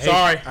 I hate-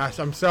 Sorry.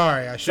 I'm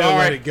sorry. I should have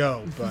Sorry. let it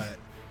go, but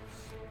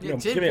Yeah,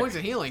 Give 10 me a- points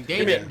of healing.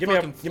 Give me, Damn, give me,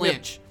 fucking give me a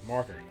flinch.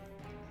 marker.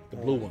 The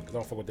blue one, because I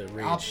don't fuck with that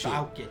red shit.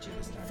 I'll get you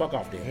this time. Fuck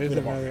off, Dan. here's Give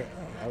me the another. marker.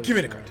 I was Give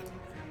me the trying- card.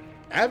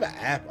 I have an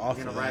app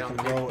also. You're That gonna I write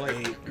can on roll the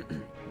plate. 8.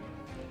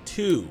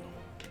 2.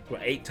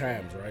 Well, 8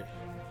 times, right?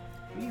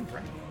 You can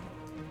print.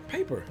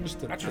 Paper.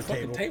 Just Not the your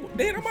fucking table. table.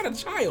 Dan, I'm not a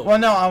child. Well,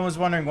 no, I was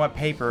wondering what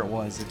paper it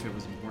was, if it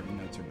was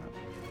important notes or not.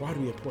 Why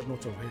do we import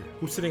notes over here?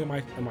 Who's sitting in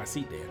my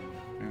seat, Dan?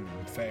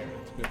 Fair.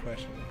 That's a good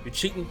question. You're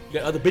cheating? You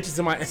got other bitches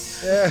in my...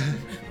 Yeah.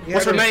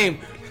 What's her name?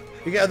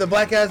 You got the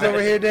black guys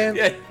over here, Dan?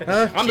 Yeah.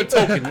 Huh? I'm the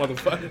token,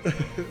 motherfucker.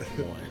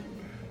 1.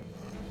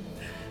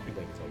 You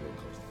bring this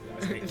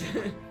over real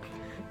close.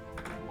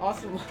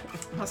 Awesome.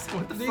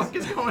 What the fuck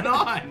is going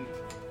on?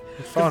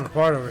 It's falling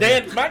apart over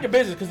here. Dan, mind your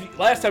business, because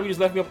last time you just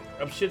left me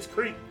up Shit's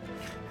Creek.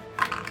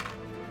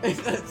 It's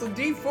a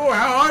D4.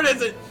 How hard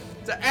is it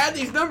to add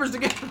these numbers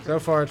together? So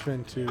far, it's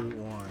been 2,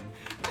 1.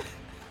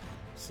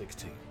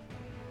 16.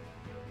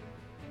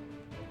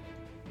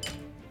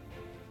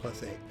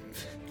 Plus 8.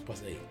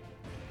 Plus 8.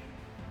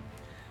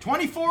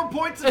 24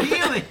 points of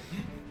healing.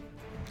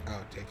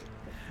 I'll take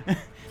it.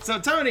 So,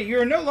 Tony,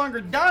 you're no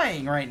longer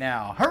dying right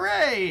now.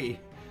 Hooray!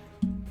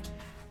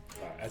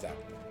 As I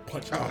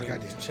punch Oh, him in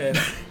goddamn. his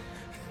chest.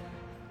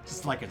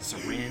 Just like a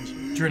syringe.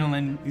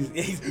 Adrenaline,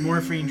 He's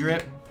morphine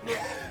drip.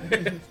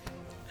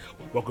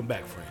 welcome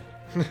back,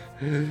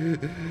 friend.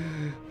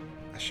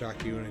 I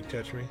shock you when you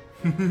touch me.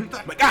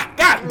 My God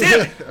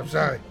damn it! I'm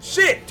sorry.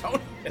 Shit, Tony.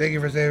 Thank you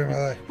for saving my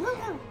life.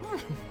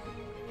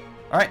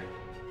 All right.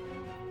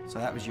 So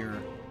that was your.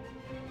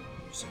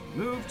 So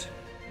you moved.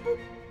 Boop.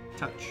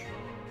 Touch.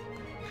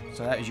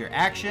 So that was your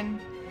action.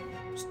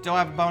 Still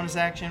have a bonus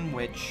action,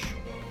 which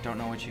don't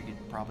know what you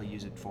could probably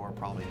use it for.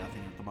 Probably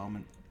nothing at the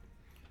moment.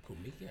 Who,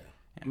 me? Yeah.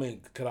 I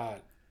mean, could I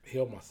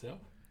heal myself?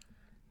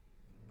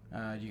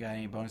 You got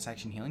any bonus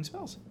action healing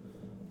spells?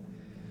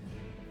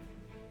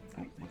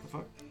 Oh, what the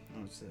fuck?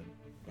 Oh, it's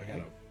I got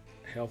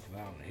a health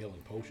vial and a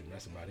healing potion.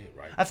 That's about it,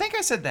 right? I think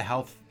I said the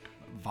health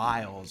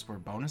vials were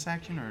bonus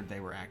action, or they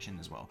were action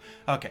as well.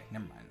 Okay,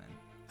 never mind then.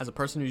 As a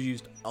person who's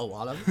used a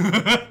lot of No,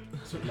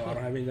 I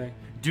don't have anything.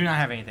 Do not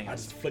have anything I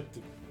else. just flicked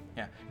it.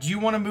 Yeah. Do you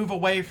want to move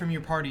away from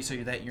your party so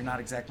that you're not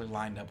exactly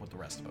lined up with the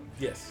rest of them?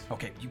 Yes.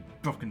 Okay, you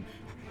fucking.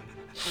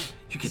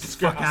 You get the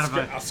fuck out of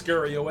I'll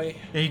scurry away.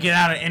 Yeah, you get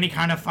out of any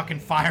kind of fucking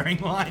firing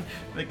line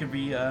that could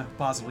be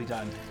possibly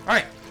done. All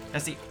right,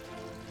 that's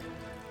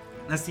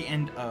the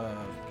end of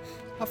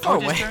how far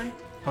Jose's away? turn.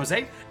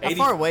 Jose, How 80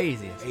 far away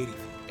is he? 80 feet.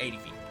 80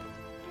 feet.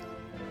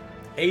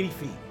 80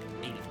 feet.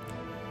 80 feet.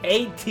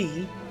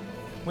 80.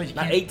 Wait, you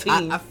Not can't,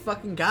 18. I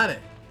fucking got it.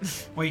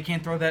 well, you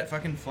can't throw that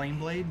fucking flame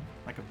blade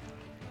like a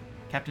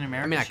Captain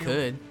America. I mean, I shield?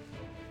 could.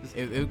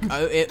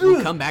 It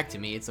will come back to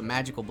me. It's a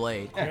magical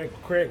blade.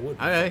 Craig would.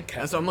 Okay,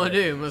 that's what I'm gonna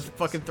do. I'm gonna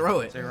fucking throw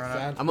it. So you run up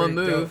Sounds I'm gonna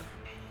pretty move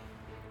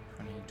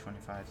 20,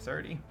 25,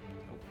 30.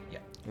 Oh, yeah.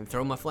 and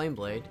throw my flame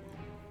blade.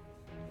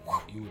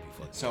 You would be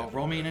fucking. So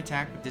roll me an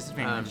attack with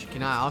disadvantage.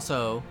 Can I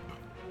also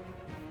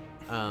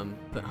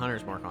put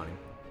Hunter's Mark on him.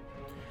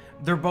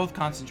 They're both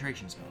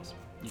concentration spells.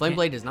 You Flame can't-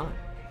 Blade is not.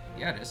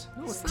 Yeah, it is.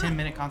 No, it's it's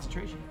 10-minute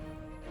concentration.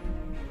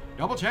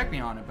 Double check me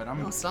on it, but I'm.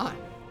 No, it's not.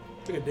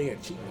 Took a dig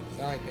at cheating.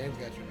 Sorry, Dan's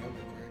got your number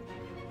correct.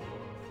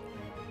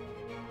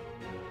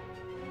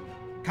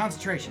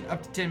 Concentration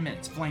up to 10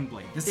 minutes. Flame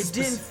Blade. This is It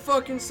didn't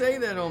fucking say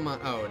that on my.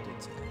 Oh, it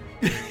did say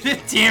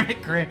that. Damn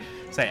it, Craig.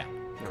 So yeah.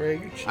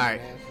 Craig, you cheating. All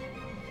right. ass.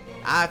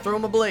 I throw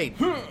him a blade.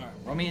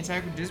 Roll me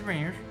attack with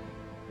disadvantage.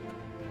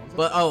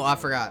 But oh, I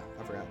forgot.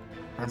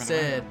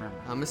 Instead,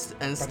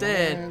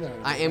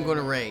 I am going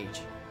to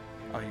rage.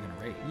 Oh, you're gonna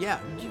rage. Yeah,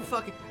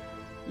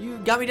 you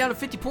got me down to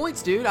 50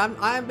 points, dude. I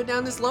haven't been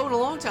down this low in a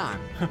long time.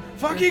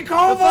 Fucking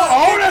kobold!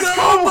 Oh, that's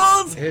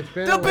kobolds! It's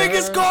been The a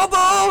biggest while.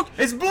 kobold!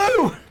 It's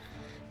blue!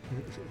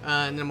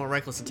 And then I'm gonna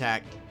reckless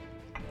attack.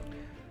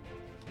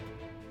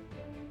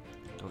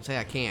 Don't say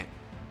I can't.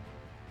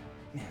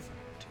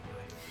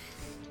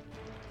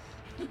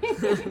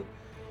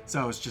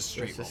 So it's just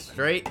straight It's roll. a then.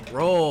 straight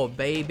roll,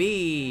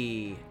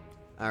 baby.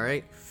 All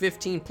right,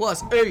 15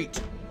 plus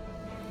 8.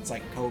 It's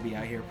like Kobe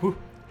out here. Whew.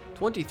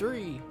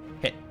 23.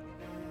 Hit.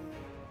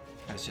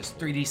 That's just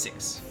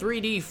 3d6.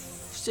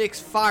 3d6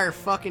 fire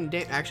fucking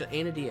actually,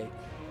 and a d8.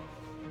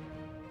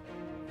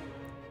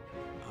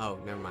 Oh,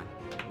 never mind.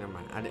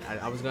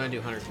 I was gonna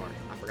do Hunter's Mark.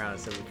 I forgot I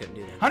said we couldn't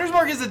do that. Hunter's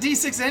Mark is a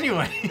d6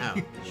 anyway. Oh,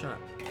 shut up.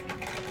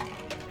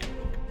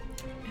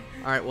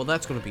 All right, well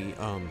that's gonna be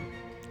 4,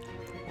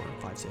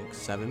 5, 6,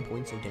 7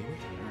 points of damage.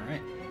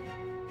 Alright.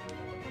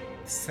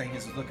 This thing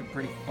is looking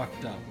pretty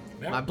fucked up.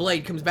 My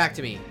blade comes back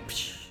to me.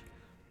 Psh.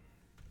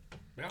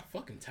 About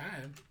fucking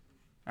time.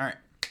 Alright.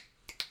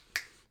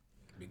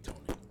 Big Tony.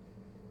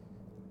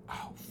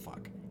 Oh, fuck.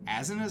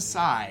 As an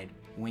aside,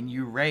 when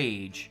you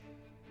rage,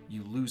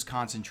 you lose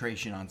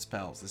concentration on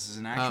spells. This is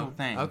an actual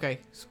thing. Okay,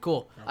 it's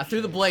cool. I threw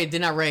the blade,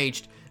 then I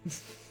raged.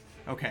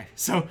 Okay,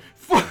 so...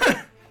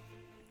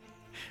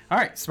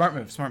 Alright, smart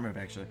move,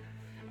 actually.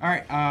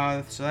 Alright,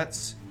 so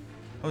that's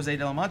Jose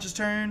de la Mancha's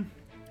turn.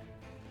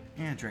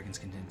 Yeah, Dragon's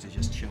content to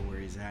just chill where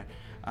he's at.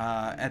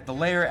 At the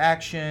lair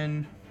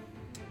action...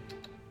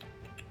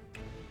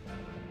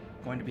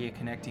 Going to be a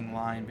connecting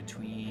line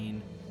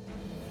between...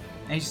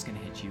 And he's just gonna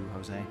hit you,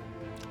 Jose.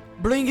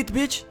 Bring it,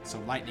 bitch. So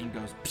lightning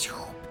goes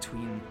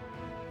between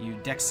you.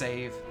 Dex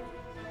save.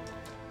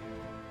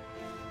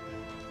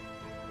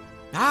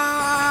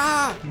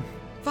 Ah!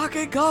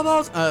 Fucking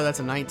combos. That's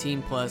a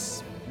 19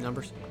 plus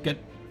numbers. Good.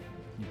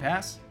 You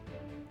pass.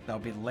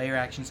 That'll be the layer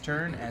action's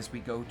turn as we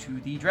go to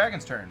the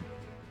dragon's turn.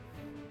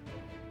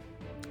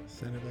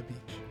 Son of a beach.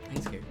 I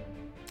ain't scared.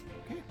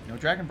 Okay. No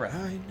dragon breath.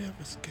 I ain't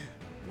never scared.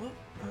 What?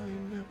 I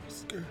ain't never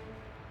scared.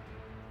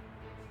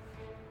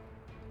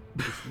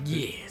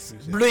 Yes.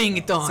 Bring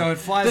it on. So it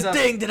flies the up-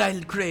 thing that I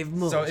crave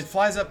most. So it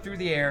flies up through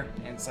the air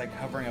and it's like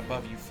hovering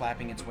above you,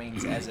 flapping its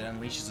wings as it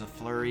unleashes a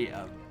flurry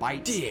of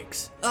bites.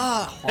 dicks.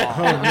 Ah.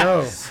 Oh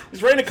no.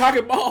 It's ready to cock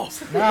it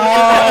balls. No,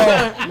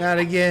 not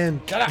again.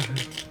 Shut up.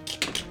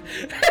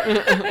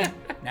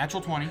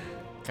 Natural 20.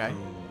 Okay.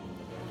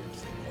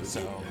 So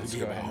let's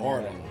It'd go be ahead and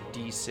hard roll on a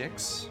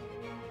D6.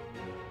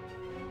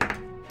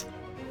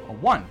 A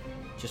 1.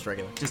 Just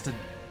regular. Just a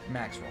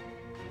max roll.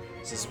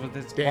 This is with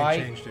its Dan bite.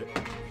 changed it.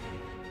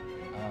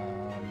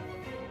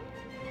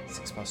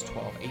 6 plus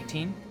 12,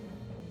 18.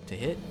 To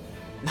hit?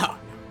 No.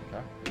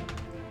 Okay.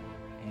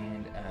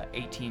 And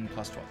 18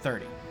 plus 12,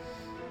 30.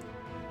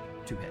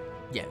 To hit.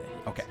 Yeah, that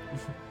hit.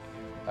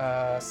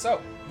 Okay.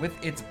 So, with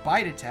its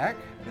bite attack,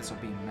 this will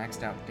be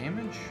maxed out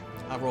damage.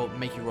 I'll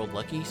make you roll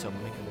lucky, so I'm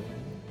gonna make you roll.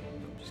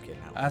 I'm just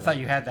kidding. I thought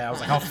you had that. I was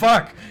like, oh,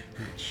 fuck.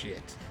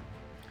 Shit.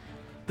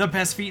 The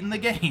best feat in the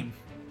game.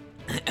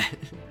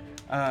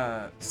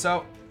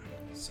 So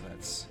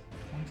that's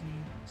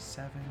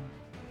 27.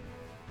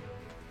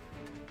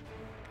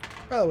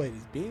 By the way,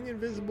 does being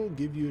invisible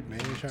give you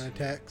advantage on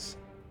attacks?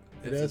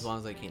 It As does. long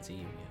as I can't see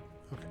you,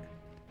 yeah. Okay.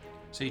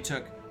 So you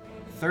took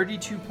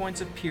 32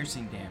 points of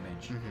piercing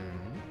damage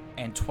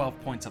and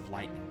 12 points of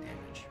lightning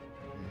damage.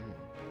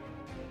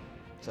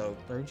 So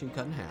 32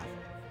 cut in half.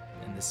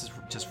 And this is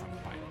just from the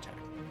bite attack.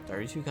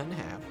 32 cut in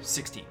half.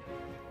 16.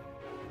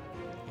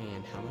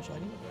 And how much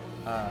lightning?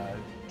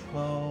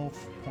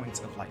 12 points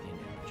of lightning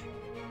damage.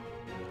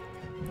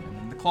 And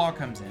then the claw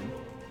comes in,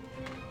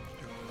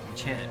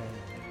 which hit.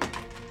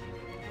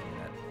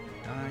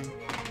 9,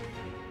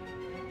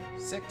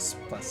 6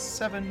 plus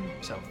 7,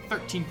 so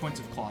 13 points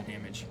of claw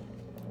damage,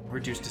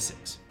 reduced to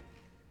 6.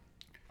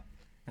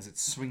 As it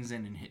swings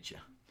in and hits you.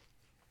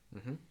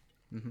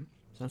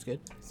 Sounds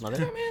good. Love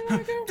it.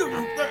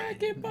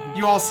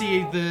 You all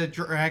see the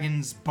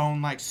dragon's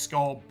bone-like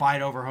skull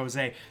bite over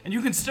Jose, and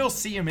you can still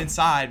see him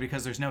inside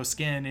because there's no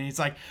skin, and he's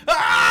like,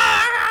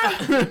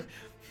 ah!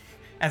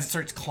 As it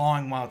starts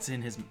clawing while it's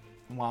in its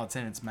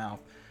mouth.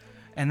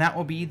 And that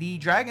will be the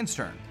dragon's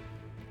turn.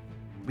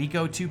 We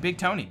go to Big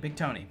Tony. Big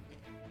Tony,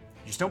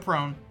 you're still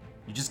prone.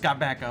 You just got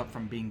back up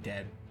from being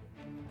dead.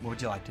 What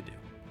would you like to do?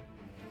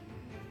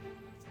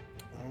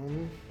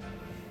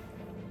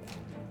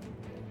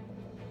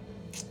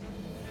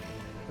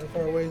 How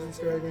far away is this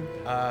dragon?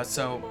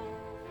 So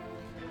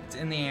it's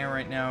in the air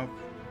right now.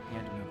 He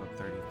had to move up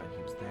 30, but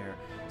he was there.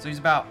 So he's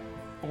about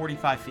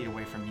 45 feet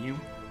away from you.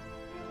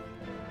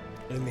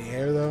 In the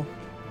air, though?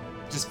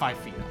 Just 5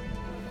 feet up.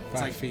 It's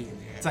 5 like, feet in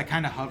the air. It's like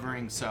kind of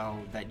hovering so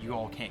that you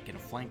all can't get a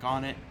flank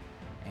on it.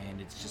 And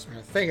it's just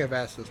I think I've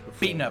asked this before.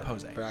 beating up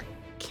Jose. But I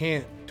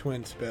can't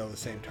twin spell the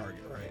same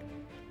target, right?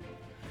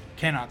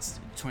 Cannot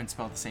twin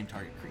spell the same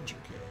target creature.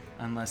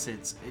 Unless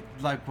it's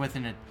like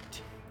within a...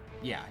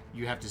 Yeah,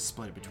 you have to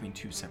split it between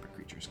 2 separate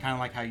creatures. Kind of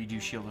like how you do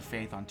Shield of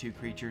Faith on 2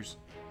 creatures.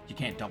 You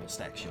can't double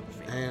stack Shield of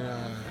Faith. And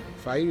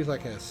if I use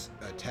like a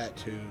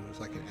tattoo as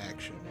like an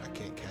action, I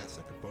can't cast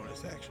like a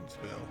bonus action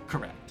spell.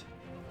 Correct.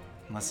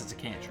 Unless it's a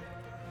cantrip.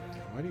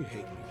 Why do you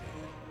hate me,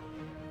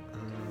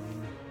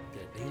 Dan?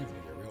 That Dan's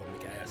gonna be a real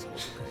big asshole.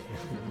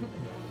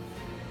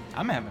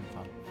 I'm having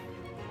fun.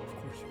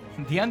 Of course you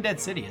are. The Undead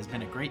City has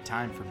been a great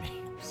time for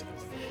me. I'm sick of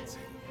this fucking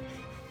city.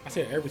 I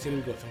said every city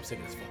we go to, I'm sick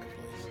of this fucking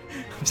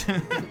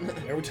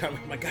place. Every time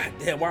I'm like, God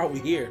damn, why are we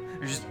here?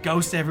 There's just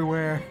ghosts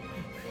everywhere.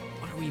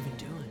 What are we even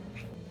doing?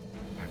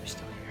 Why are we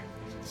still here?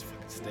 Just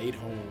fucking stayed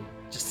home.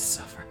 Just to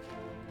suffer.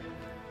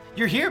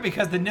 You're here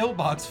because the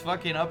Nilbog's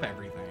fucking up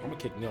everything. I'm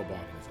gonna kick Nilbog in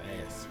his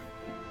ass.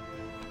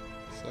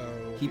 So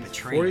He he's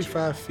betrayed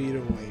 45 feet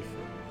away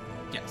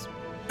from Yes.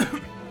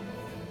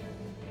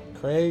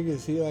 Craig.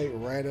 Is he like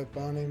right up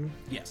on him?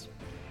 Yes.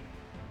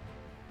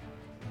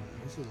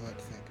 This is a lot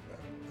to think about.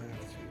 I have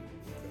to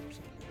look up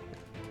something.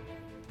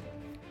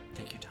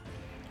 Take your time.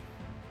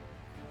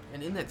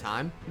 And in that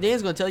time,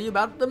 Dan's gonna tell you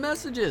about the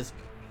messages.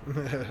 You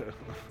gonna do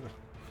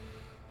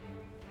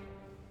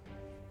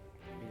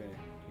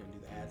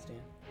the ads, Dan?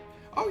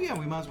 Oh yeah,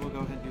 we might as well go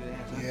ahead and do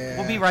that. Yeah.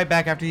 We'll be right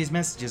back after these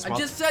messages. I while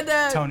just said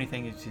that. Tony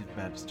thinks it's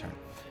about his turn.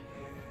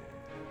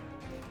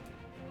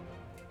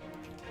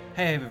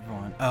 Hey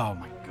everyone. Oh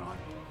my god.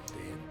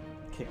 Dan.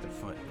 Kicked a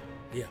foot.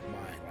 Yeah,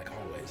 mine, like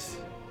always.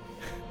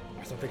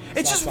 I start taking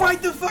It's just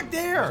right the fuck I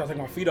there. start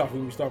taking my feet off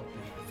when we start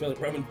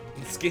rubbing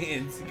the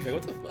skins. You're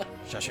like, what the fuck?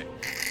 Shush it.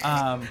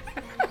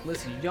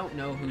 Listen, you don't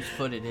know whose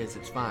foot it is.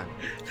 It's fine.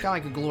 It's kind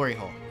of like a glory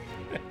hole.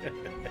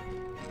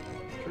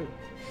 True.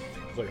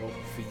 It's like, oh,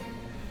 feet.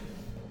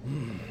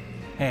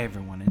 Hey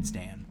everyone, it's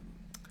Dan.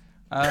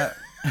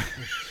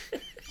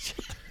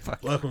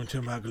 Welcome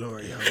to my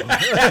glory hole.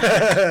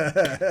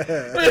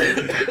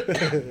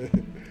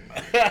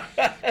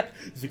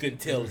 You couldn't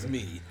tell it's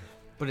me.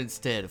 But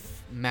instead of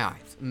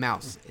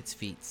mouse, it's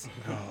feet.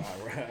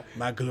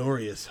 My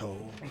glorious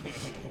hole.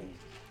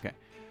 Okay.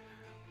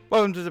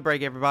 Welcome to the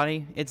break,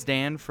 everybody. It's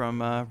Dan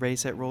from Ready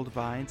Set Roll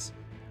Divides.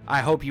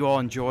 I hope you all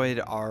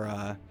enjoyed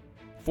our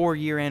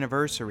 4-year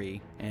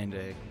anniversary and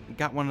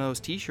got one of those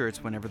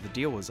t-shirts whenever the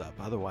deal was up.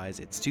 Otherwise,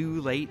 it's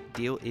too late.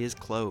 Deal is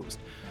closed.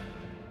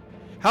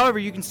 However,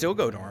 you can still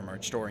go to our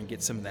merch store and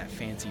get some of that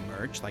fancy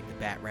merch, like the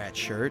Bat Rat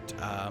shirt,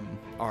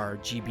 our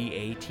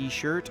GBA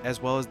t-shirt,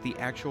 as well as the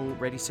actual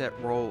Ready Set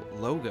Roll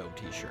logo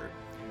t-shirt.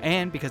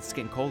 And because it's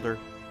getting colder,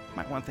 you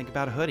might want to think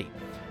about a hoodie.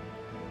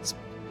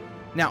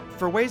 Now,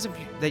 for ways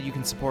that you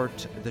can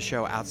support the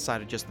show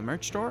outside of just the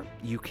merch store,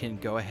 you can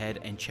go ahead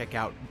and check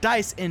out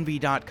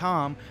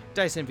DiceEnvy.com.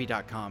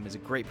 DiceEnvy.com is a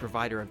great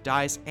provider of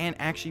dice and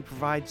actually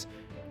provides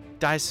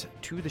dice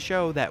to the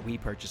show that we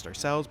purchased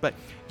ourselves, but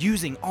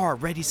using our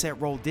Ready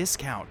Set Roll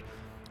discount,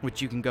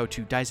 which you can go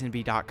to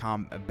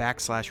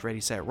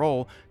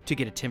DiceEnvy.com/ReadySetRoll to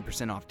get a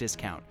 10% off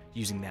discount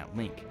using that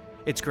link.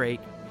 It's great.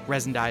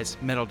 Resin dice,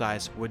 metal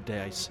dice, wood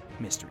dice,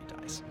 mystery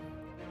dice.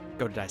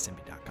 Go to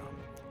DiceEnvy.com.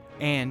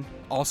 And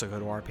also go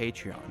to our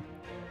Patreon.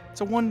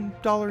 It's a $1,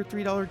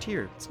 $3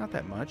 tier. It's not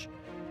that much.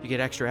 You get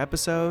extra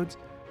episodes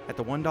at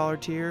the $1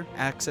 tier,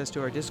 access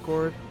to our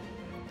Discord.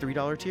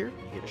 $3 tier, you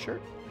get a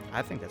shirt.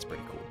 I think that's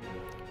pretty cool.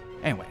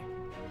 Anyway,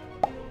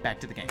 back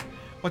to the game.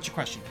 What's your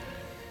question?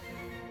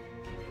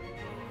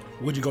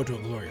 Would you go to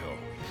a glory hole?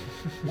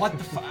 What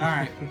the fuck? All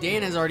right.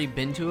 Dan has already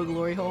been to a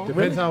glory hole.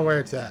 Depends on where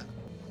it's at.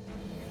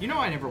 You know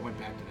I never went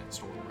back to that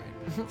store,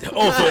 right?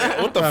 Oh,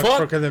 so, what the fuck?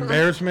 Because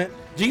embarrassment.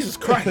 Jesus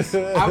Christ.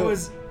 I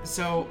was,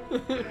 so,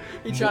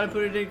 He tried to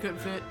put it in, couldn't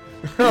fit.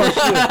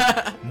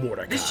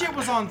 Mordecai. this shit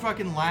was on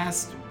fucking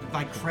last,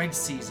 like, Craig's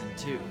season,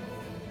 too,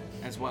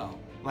 as well.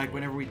 Like,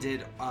 whenever we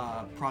did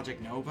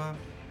Project Nova.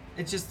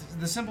 It's just,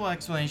 the simple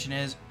explanation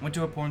is, went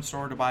to a porn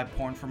store to buy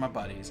porn for my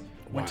buddies.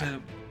 Went Why? to,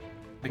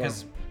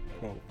 because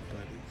Quote,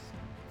 buddies.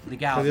 So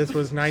legality. this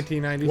was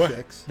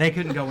 1996. They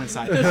couldn't go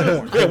inside the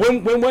porn. Yeah,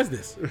 when was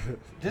this?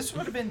 This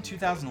would have been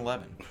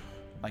 2011.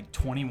 Like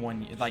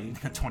 21,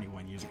 like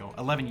 21 years ago,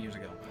 11 years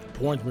ago.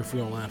 Porn's been free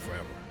online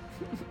forever.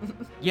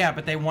 Yeah,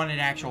 but they wanted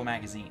actual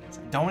magazines.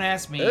 Don't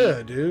ask me.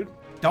 Yeah, dude.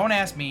 Don't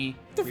ask me.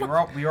 We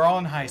were all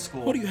in high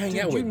school. Who do you hang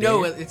out You with,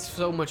 know Dan? it's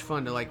so much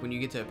fun to, like, when you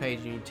get to a page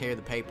and you tear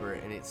the paper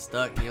and it's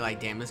stuck and you're like,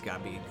 damn, this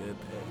gotta be a good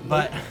page.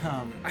 But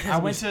I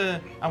went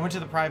to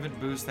the private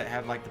booths that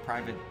have like the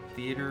private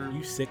theater,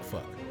 You sick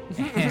fuck.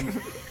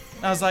 and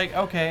I was like,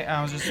 okay.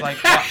 I was just like,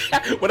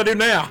 What I do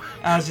now?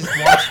 I was just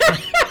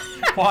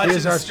watching He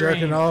the starts jerking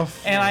stream,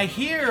 off. and I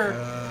hear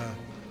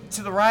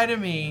to the right of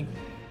me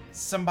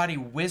somebody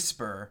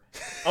whisper.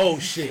 Oh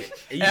shit.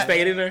 And you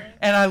stayed in there?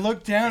 And I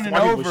looked down and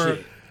white people over,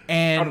 shit.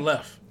 I would've And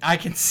left. I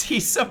can see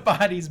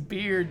somebody's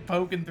beard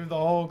poking through the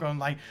hole, going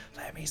like,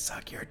 "Let me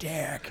suck your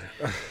dick."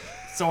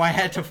 So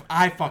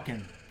I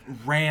fucking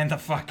ran the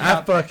fuck I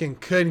out. fucking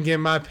couldn't get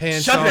my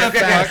pants Shut on the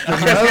fast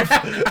enough.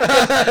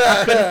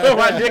 But no,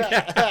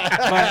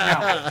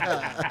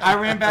 I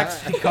ran back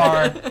to the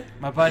car.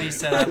 My buddy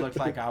said I looked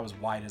like I was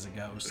white as a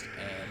ghost,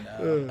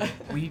 and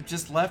we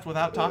just left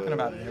without talking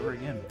about it ever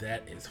again.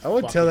 That is. I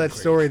would tell fucking that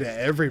crazy. story to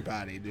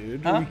everybody,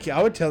 dude. Huh?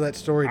 I would tell that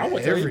story to I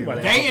would tell everyone.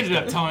 anybody. They ended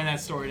up telling that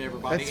story to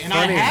everybody, That's and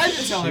I funny had as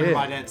to tell shit.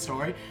 everybody that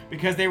story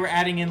because they were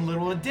adding in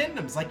little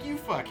addendums like you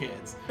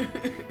fuckheads.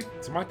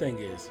 So my thing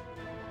is,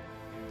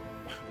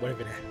 what if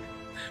it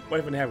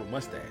have a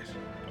mustache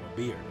or a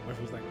beard? What if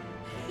it was like,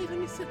 hey, let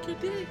me suck your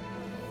dick?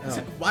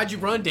 Why'd you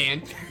run,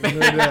 Dan?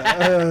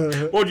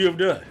 What would you have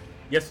done?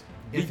 Yes.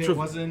 be If it truthful.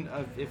 wasn't,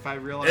 if I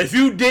realized, If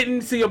you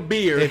didn't see a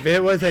beard, If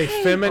it was a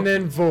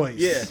feminine voice.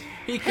 yeah.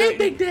 He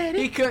couldn't.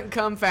 He couldn't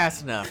come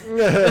fast enough.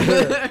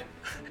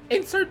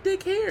 Insert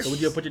dick here. Would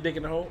you have put your dick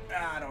in the hole?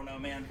 I don't know,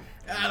 man.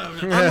 I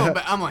don't know.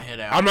 I'm gonna head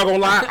out. I'm not gonna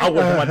lie. I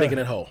would have put my dick in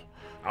that hole.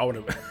 I would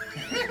have.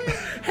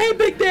 Hey,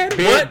 Big Daddy.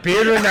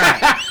 Beard or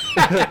not.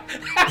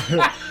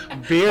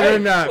 Beard or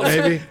not,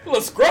 baby. A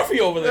little scruffy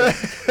over there.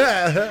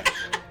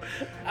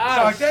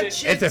 Dog, that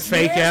shit's It's a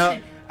fake nasty.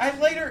 out. I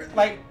later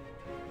like.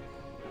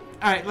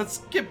 All right, let's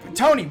get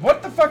Tony.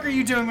 What the fuck are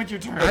you doing with your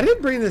turn? I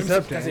didn't bring this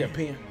up, Can I see a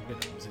Danny. pen?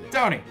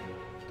 Tony,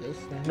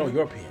 No,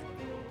 your pen.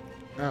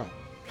 Oh.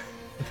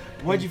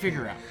 what'd you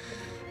figure out?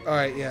 All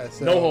right, yeah.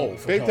 So No hole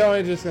for Big Tony.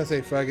 Tony's just gonna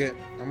say fuck it.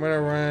 I'm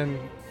gonna run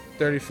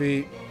 30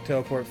 feet,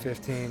 teleport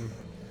 15.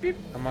 Beep.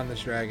 I'm on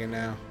this dragon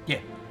now. Yeah.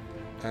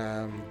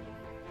 I'm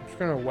just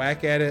gonna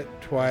whack at it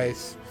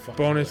twice. Fuck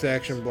Bonus you.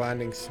 action,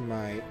 blinding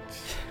smite.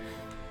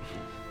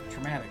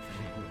 Traumatic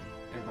for me.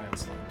 Everybody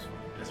else thought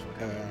it was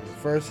fun.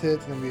 First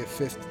hit's gonna be a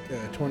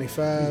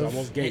 25. He's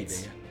almost gay,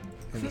 Hits. man.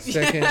 And the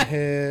second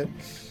hit.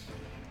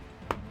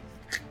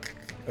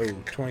 Oh,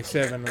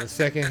 27 on the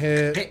second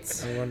hit.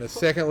 Hits. I'm going to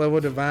second level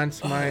Divine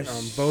Smite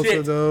on both shit.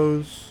 of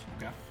those.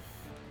 Okay.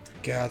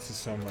 God, this is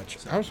so much.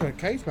 I'm just going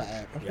to use my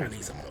app. I'm Yeah, I gonna need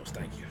use some my of app. those.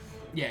 Thank you.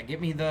 Yeah,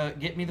 get me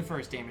the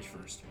first damage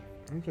first.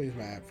 I'm going to use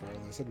my app for all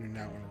this. I do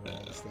not want to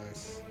roll this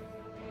dice.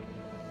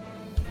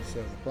 So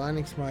the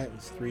Blinding Smite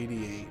was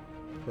 3d8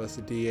 plus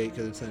a d8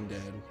 because it's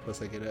undead.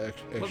 Plus I get an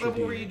extra What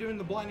level d8. were you doing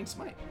the blinding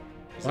smite?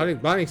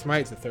 Blinding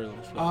Smite's the third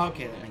level spell. Oh,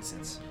 okay, that makes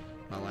sense.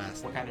 My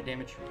last What kind of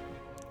damage?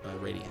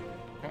 Radiant.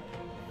 Okay.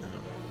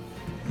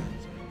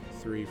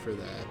 3 for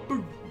that.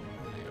 And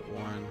I got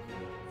 1,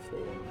 4,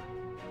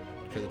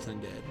 because it's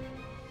undead.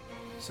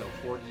 So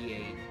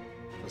 48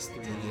 plus 3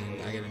 And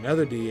then I d8. get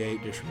another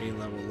d8 just for being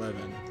level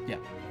 11. Yeah.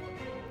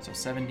 So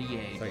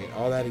 78. So I get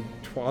all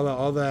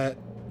that.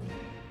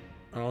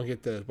 I don't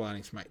get the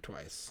Blinding Smite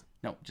twice.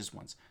 No, just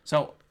once.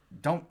 So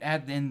don't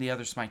add in the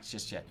other smites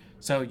just yet.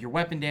 So your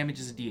weapon damage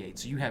is a d8.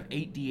 So you have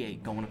 8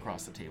 d8 going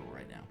across the table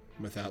right now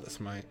Without the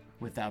smite.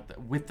 with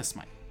the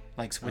smite.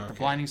 Like with the Okay.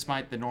 blinding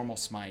smite, the normal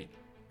smite,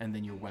 and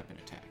then your weapon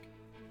attack.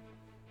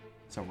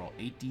 So roll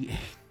 8 d8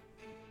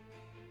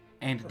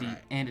 and Right.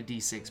 and a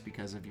d6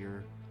 because of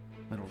your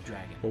little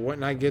dragon. But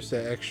wouldn't I get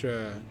the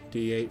extra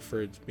d8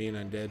 for it being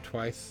undead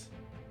twice?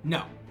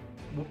 No.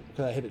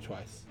 Because I hit it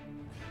twice.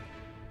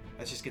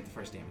 Let's just get the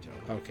first damage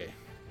out. Okay.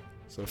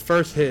 So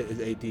first hit is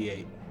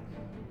 8d8.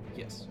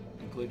 Yes,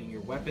 including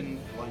your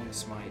weapon, blinding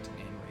smite,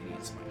 and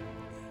radiant smite.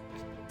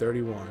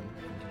 31, And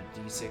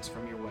then a d6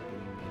 from your weapon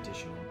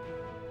additional.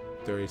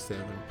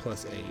 37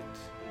 plus 8.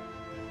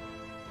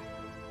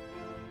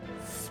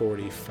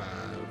 45.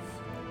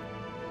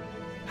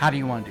 How do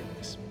you want to do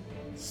this?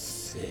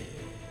 6.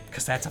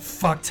 Because that's a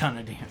fuck ton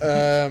of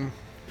damage.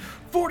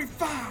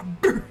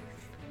 45!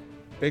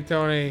 Big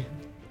Tony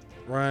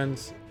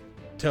runs,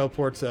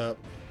 teleports up,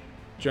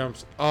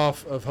 jumps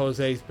off of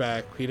Jose's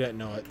back. He doesn't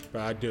know it,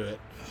 but I do it.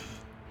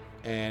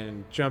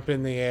 And jump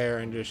in the air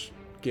and just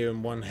give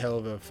him one hell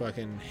of a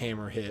fucking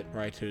hammer hit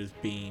right to his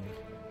bean.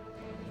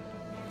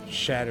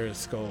 Shatter his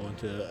skull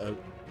into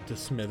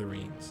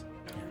smithereens.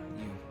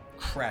 You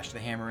crash the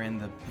hammer in,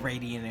 the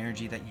radiant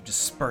energy that you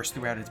disperse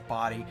throughout its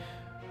body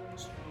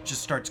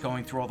just starts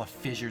going through all the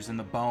fissures in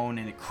the bone,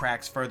 and it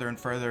cracks further and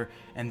further,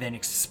 and then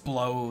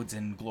explodes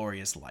in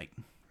glorious light.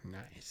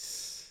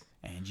 Nice.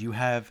 And you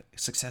have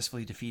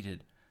successfully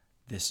defeated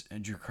this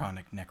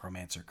draconic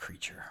necromancer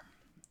creature.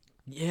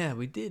 Yeah,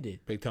 we did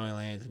it. Big Tony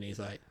lands and he's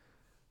like,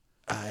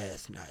 I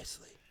asked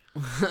nicely.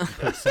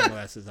 Put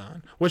sunglasses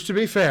on. Which, to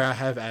be fair, I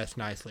have asked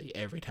nicely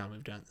every time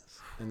we've done this.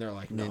 And they're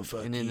like, no,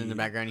 fuck And then you. in the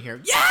background you hear,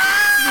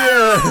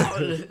 yeah!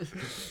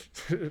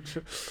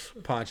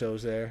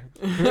 Poncho's there.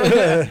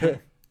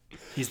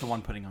 He's the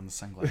one putting on the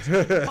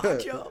sunglasses.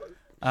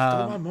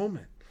 My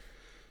moment.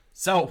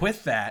 So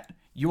with that,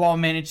 you all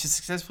managed to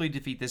successfully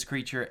defeat this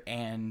creature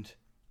and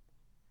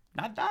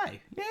not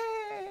die.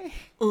 Yay!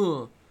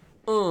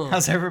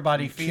 How's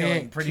everybody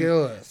feeling? Can't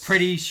kill us.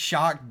 Pretty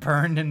shocked,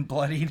 burned, and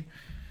bloodied.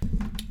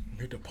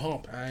 Hit the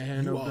pump. I ain't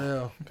had no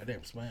bell.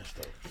 Goddamn smash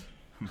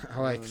though. I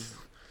like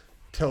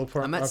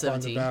teleport I'm at up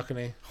 17. on the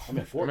balcony. I'm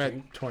at I'm 14.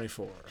 at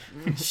 24.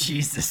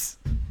 Jesus.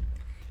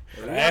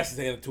 The ass is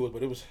handed to it,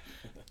 but it was.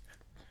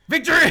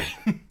 Victory!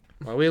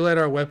 While we let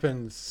our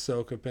weapons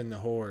soak up in the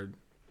horde,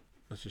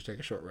 let's just take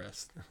a short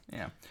rest.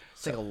 Yeah.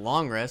 Let's take a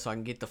long rest so I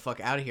can get the fuck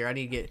out of here. I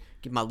need to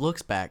get my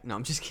looks back. No,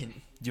 I'm just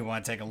kidding. Do you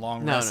want to take a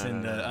long No, rest no,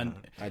 in no, the... no,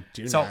 I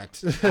do So-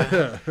 not.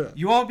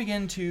 You all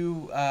begin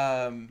to,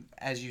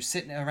 as you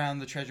sit around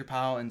the treasure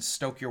pile and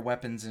stoke your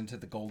weapons into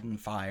the golden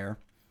fire,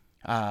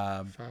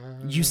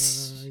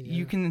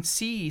 you can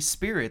see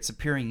spirits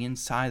appearing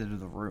inside of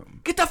the room.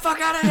 Get the fuck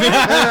out of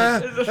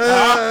here!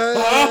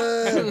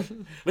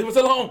 Leave us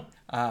alone.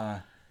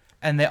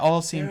 And they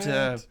all seem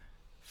to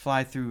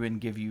fly through and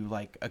give you,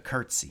 like, a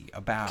curtsy,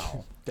 a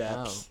bow.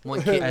 Oh,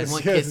 one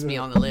kiss me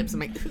on the lips.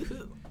 I'm like,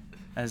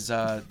 As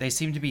they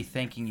seem to be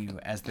thanking you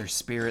as their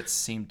spirits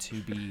seem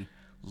to be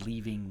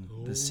leaving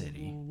the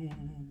city.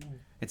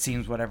 It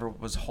seems whatever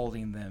was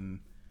holding them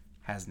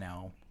has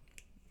now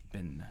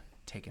been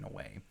taken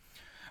away.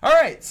 All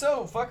right,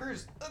 so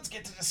fuckers, let's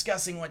get to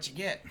discussing what you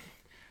get.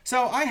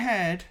 So I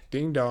had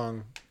Ding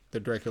dong, the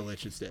Draco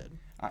Lich is dead.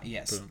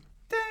 yes. Boom.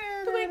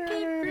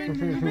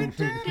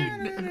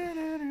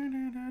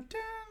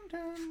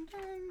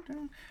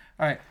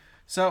 All right,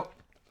 so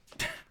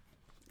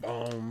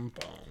Boom,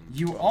 boom.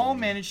 you all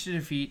managed to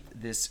defeat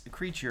this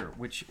creature,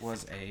 which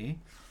was a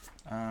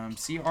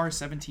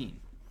CR-17.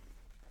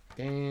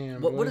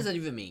 Damn. what boy. does that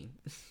even mean?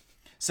 Means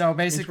So we're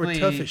basically,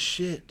 tough as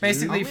shit. Dude. Are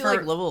basically we for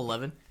like level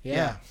 11?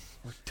 Yeah.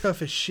 We're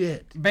tough as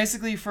shit.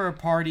 basically for a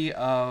party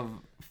of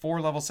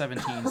 4 level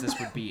 17s, this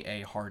would be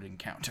a hard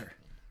encounter.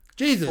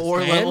 Jesus. 4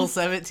 man. level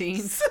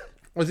 17s?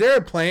 Was there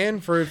a plan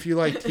for if you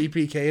like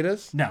TPK'd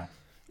us? No,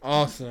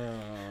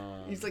 Awesome.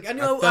 He's like, I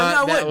knew I I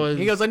thought that wouldn't. was-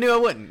 He goes, I knew I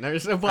wouldn't.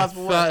 There's no I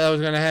possible thought way. that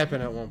was gonna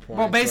happen at one point.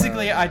 well,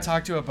 basically, but- I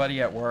talked to a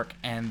buddy at work,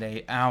 and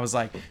I was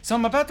like, "So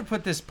I'm about to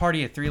put this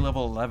party of 3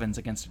 level 11s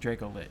against a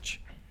Draco Lich.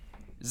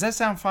 Does that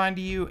sound fine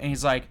to you?" And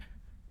he's like,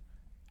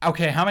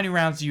 "Okay, how many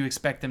rounds do you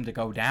expect them to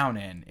go down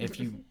in, if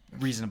you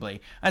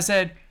reasonably?" I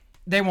said,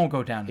 "They won't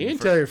go down." You in can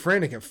the tell your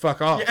friend he can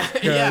fuck off.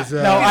 yeah. 'cause,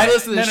 No, I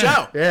listen to the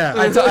show. yeah.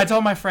 I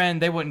told my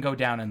friend they wouldn't go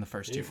down in the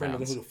first 2 Your friend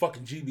knows who rounds. the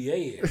fucking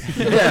GBA is.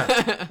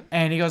 yeah.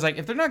 And he goes like,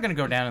 "If they're not going to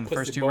go down in the Pussy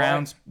first 2 boy.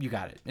 rounds, you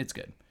got it. It's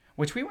good."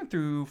 Which we went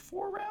through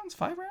 4 rounds,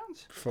 5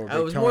 rounds. Before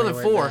It was Big more Tony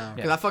than went 4 down.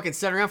 because I fucking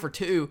sat around for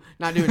 2,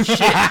 not doing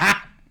shit.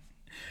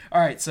 All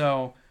right,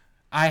 so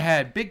I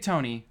had Big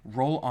Tony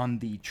roll on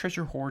the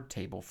treasure hoard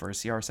table for a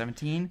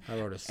CR-17 I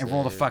rolled a and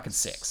rolled a 6. fucking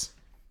 6.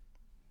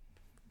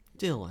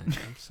 Dylan,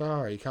 I'm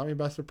sorry, you caught me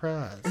by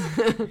surprise.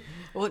 I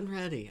wasn't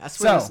ready. I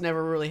swear So- this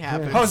never really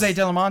happened. Jose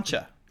de la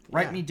Mancha,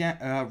 write Yeah. me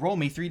down. Roll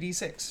me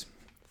 3d6.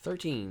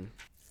 13.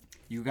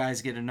 You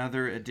guys get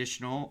another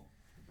additional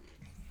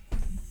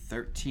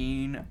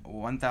 13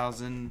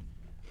 1,000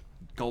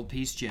 gold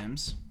piece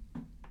gems.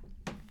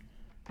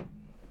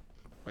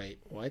 Wait,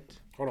 what?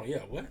 Hold on, yeah,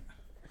 what?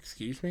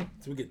 Excuse me?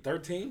 So we get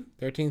 13?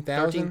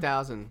 13,000?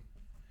 13,000.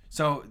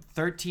 So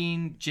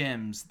 13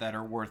 gems that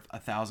are worth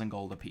 1,000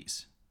 gold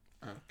apiece.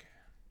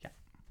 Okay.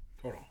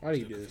 Hold on. Why do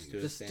you do this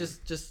to us, Dan?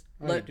 Just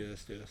Why do you let do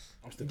this to us?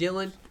 I'm still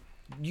Dylan,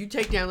 you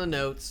take down the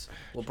notes.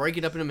 We'll break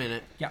it up in a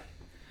minute. Yeah.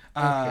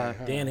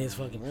 Dan is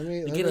fucking. Let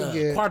me- we let get me a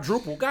get-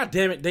 quadruple. God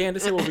damn it, Dan.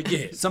 This is what we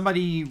get.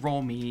 Somebody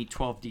roll me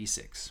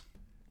 12d6.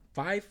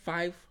 5,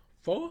 5,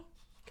 4?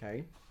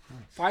 Okay.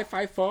 5,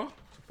 5, 4?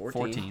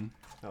 14.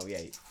 Oh, yeah.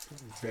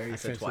 Very I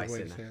said offensive twice, way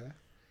to didn't say I?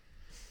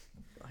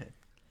 that. Go ahead.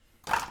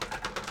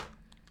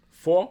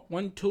 4,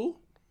 1, 2?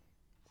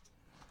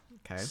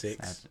 Okay. 6.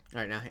 That's- All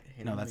right, now hit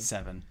no, on that's me.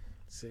 7.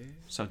 6.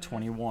 So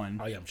 21.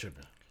 Oh, yeah, I'm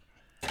tripping.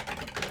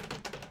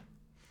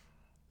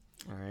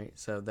 All right,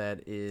 so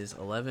that is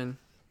 11.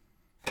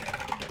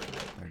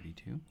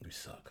 32. We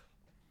suck.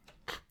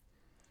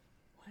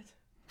 What?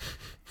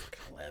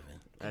 11.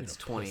 That's You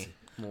know, 20 pussy.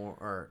 more,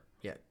 or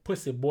yeah,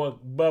 Pussy boy,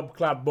 bub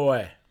clap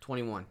boy.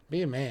 21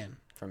 Be a man.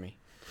 for me.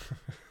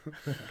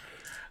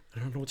 I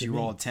don't know what Did you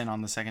roll a 10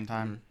 on the second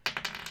time?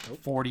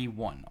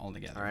 41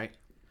 altogether. All right,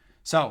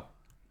 So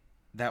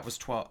that was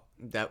 12.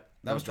 that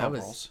That was 12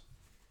 rolls.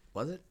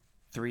 Was it?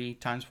 3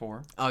 times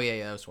 4. Oh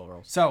yeah, that was 12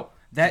 rolls. So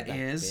that That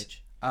is,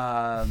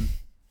 bitch.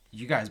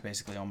 you guys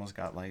basically almost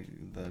got like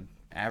the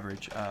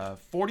average.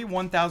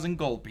 41,000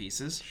 gold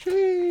pieces.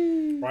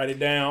 Write it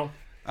down.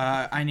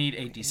 I need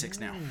 8d6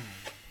 now.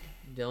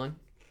 Dylan,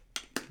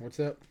 What's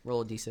up?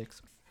 roll a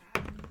d6.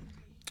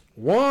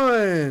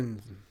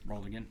 1,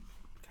 Roll it again.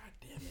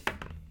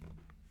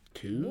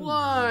 2,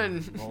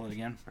 1, Roll it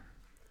again.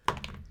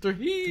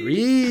 3.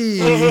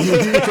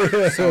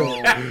 3.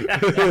 So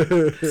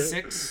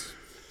 6.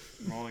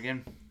 Roll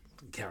again.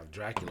 Count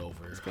Dracula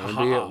over here.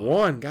 Gonna be at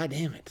 1. God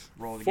damn it.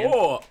 Roll it again.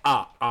 4.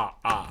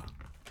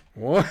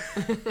 1.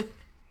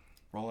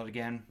 Roll it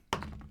again.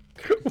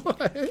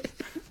 What?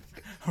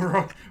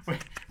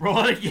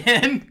 Roll it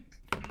again.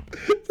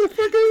 The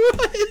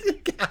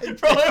fucking God.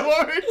 Roll it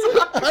one more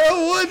time. I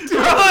don't want to.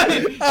 Roll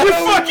it. You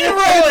fucking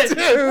roll it.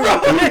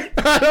 Roll it.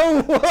 I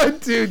don't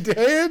want to,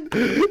 Dan.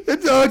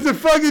 It's a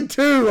fucking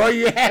 2. Are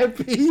you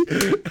happy?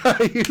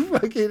 Are you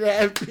fucking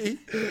happy?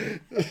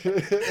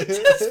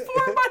 Just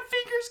 4 of my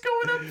fingers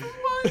going up for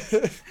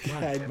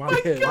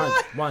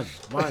once.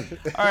 One.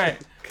 All right.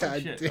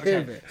 God Shit, damn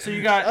okay. it. So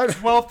you got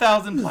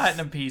 12,000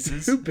 platinum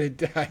pieces. Stupid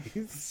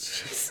dice.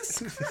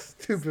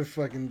 Stupid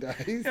fucking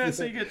dice. Yeah,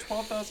 so you get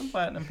 12,000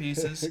 platinum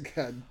pieces.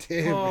 God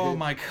damn it. Oh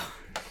my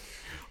god.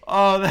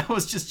 Oh, that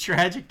was just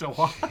tragic to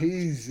watch.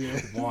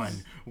 Jesus.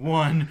 One.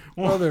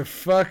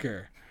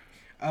 Motherfucker.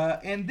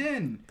 And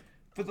then,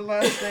 for the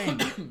last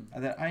thing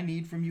that I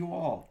need from you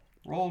all,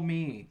 roll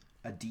me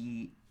a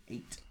D8.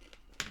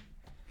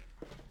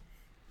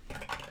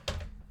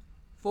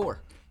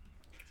 4.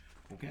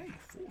 Okay,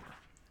 4.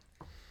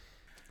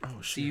 Oh,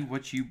 See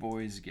what you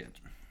boys get.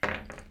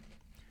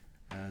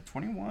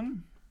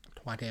 21.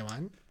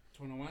 21.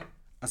 21.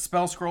 A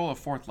spell scroll of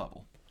 4th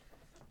level.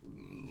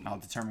 I'll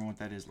determine what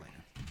that is later.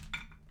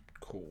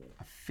 Cool.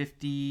 A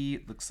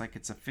 50, looks like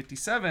it's a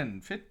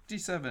 57.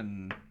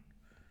 57.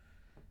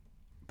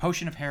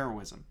 Potion of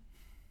heroism.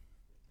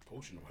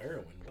 Potion of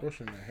heroin.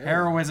 Pushing the hair.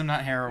 Heroism,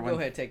 not heroin. Go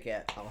ahead, take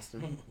that,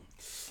 Austin.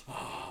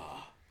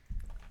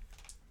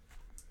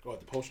 Go at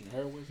the potion of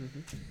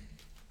heroism.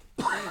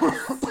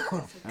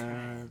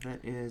 That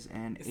is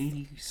an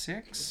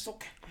 86.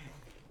 Okay.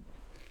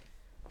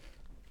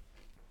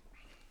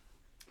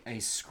 A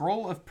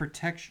scroll of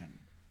protection.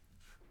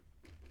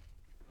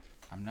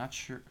 I'm not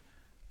sure.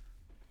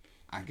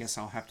 I guess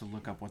I'll have to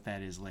look up what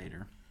that is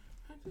later.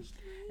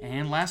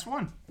 And last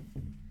one,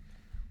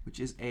 which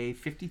is a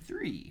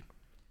 53.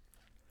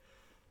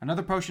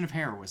 Another potion of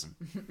heroism.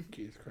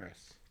 Jesus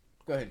Christ.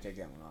 Go ahead and take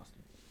that one,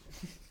 Austin.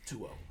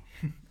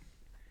 2-0.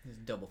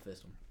 Just double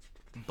fist them.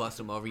 Bust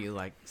them over you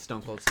like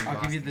Stone Cold Steve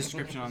I'll give you Austin. the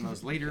description on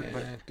those later.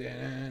 But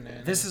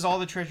This this is all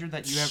the treasure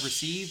that you have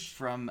received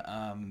from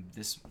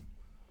this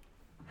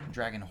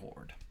dragon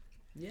horde.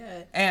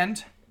 Yeah.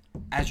 And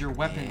as your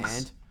weapons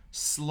And?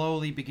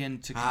 slowly begin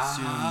to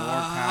consume more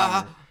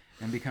power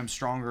and become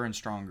stronger and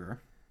stronger,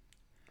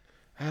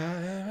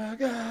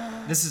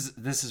 this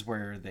is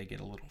where they get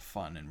a little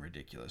fun and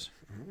ridiculous.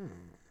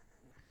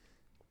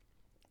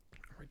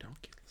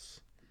 Ridiculous.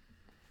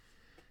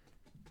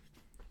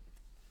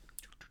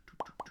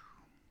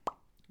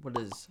 What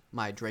does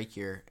my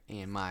Drakier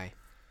and my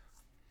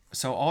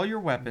So all your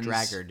weapons,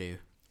 Dragger do?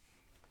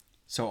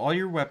 So all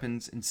your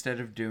weapons, instead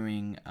of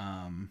doing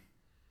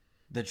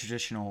the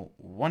traditional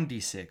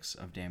 1d6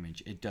 of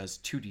damage, it does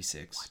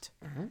 2d6. What?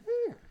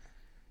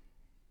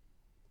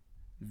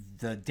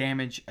 The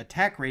damage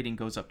attack rating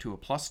goes up to a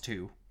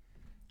 +2.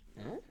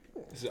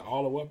 Is it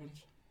all the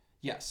weapons?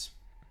 Yes.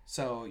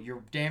 So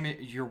your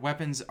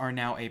weapons are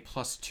now a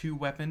 +2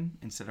 weapon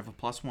instead of a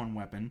 +1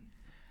 weapon.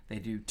 They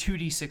do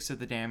 2d6 of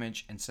the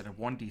damage instead of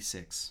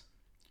 1d6.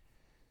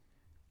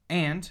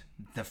 And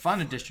the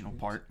fun additional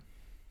part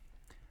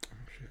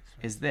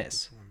is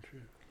this.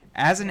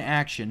 As an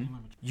action,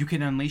 you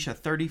can unleash a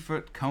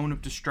 30-foot cone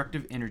of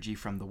destructive energy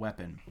from the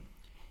weapon.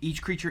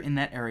 Each creature in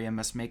that area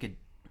must make a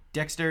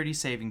dexterity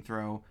saving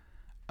throw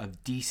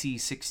of DC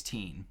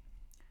 16,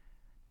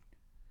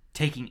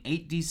 taking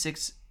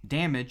 8d6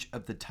 damage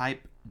of the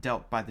type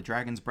dealt by the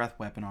dragon's breath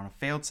weapon on a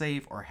failed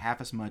save, or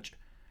half as much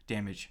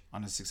damage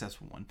on a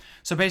successful one.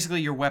 So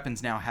basically your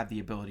weapons now have the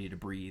ability to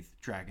breathe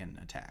dragon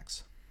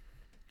attacks.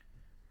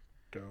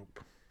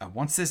 Dope.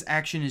 Once this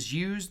action is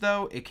used,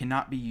 though, it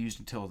cannot be used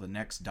until the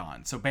next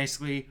dawn. So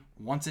basically,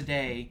 once a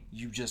day,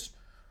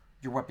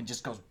 your weapon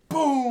just goes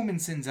boom and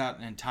sends out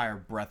an entire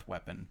breath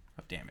weapon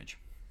of damage.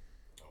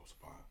 Oh,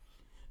 spot.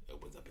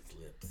 Opens up its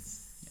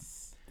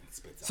lips. And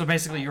spits So out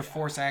basically, your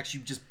force axe, you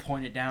just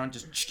point it down,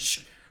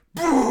 just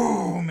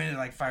boom, and it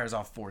like fires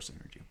off force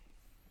energy.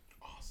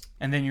 Awesome.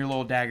 And then your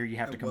little dagger, you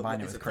have to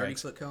combine it Is with a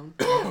Craig's. 30-foot cone?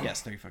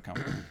 Yes, 30-foot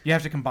cone. You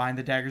have to combine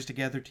the daggers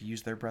together to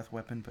use their breath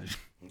weapon, but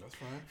That's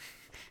fine.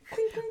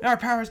 our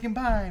powers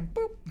combine.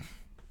 Boop.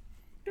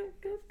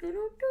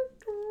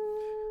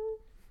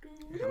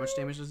 How much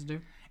damage does it do?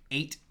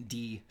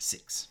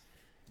 8d6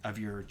 of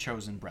your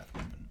chosen breath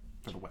weapon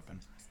for the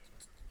weapon.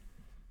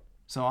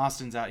 So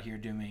Austin's out here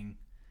doing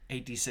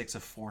 8d6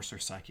 of force or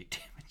psychic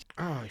damage.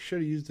 Oh, I should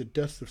have used the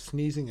dust of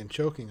sneezing and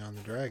choking on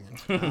the dragon.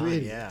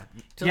 Yeah.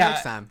 Till Yeah.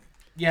 next time.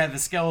 Yeah, the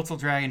skeletal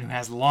dragon who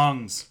has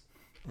lungs.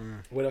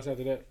 What else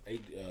after that? Blah,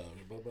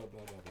 blah, blah,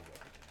 blah, blah, blah.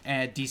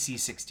 And DC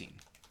 16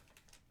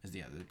 is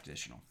the other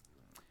additional.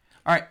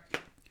 All right.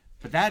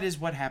 But that is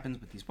what happens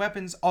with these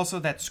weapons. Also,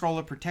 that scroll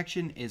of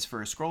protection is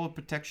for a scroll of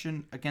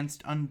protection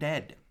against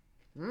undead.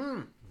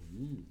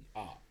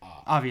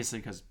 Obviously,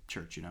 because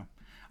church, you know.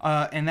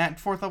 And that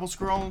 4th level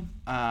scroll,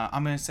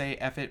 I'm going to say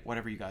F it,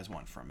 whatever you guys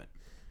want from it.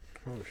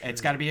 Oh, shit.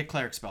 It's got to be a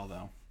cleric spell,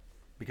 though,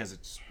 because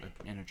it's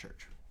in a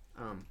church.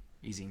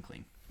 Easy and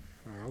clean.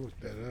 Oh, I'll look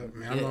that up.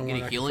 Man, Get I'm the a one that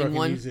can healing fucking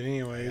one? use it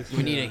anyways. Do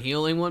we need a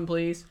healing one,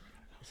 please?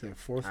 Is that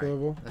 4th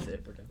level? That's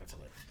it. We're done. That's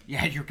hilarious.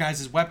 Yeah, your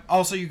guys' weapon.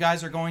 Also, you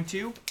guys are going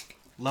to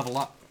level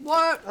up.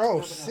 What?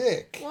 Oh,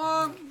 sick.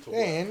 What?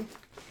 Dan,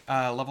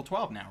 level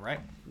 12 now, right?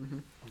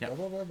 Yep.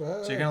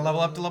 So you're gonna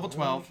level up to level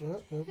 12.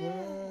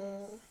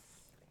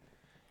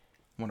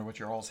 Wonder what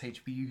your all's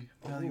HP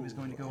value is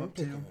going to go up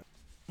to.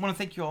 I want to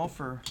thank you all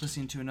for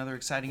listening to another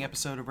exciting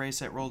episode of Ready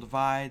Set Roll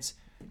Divides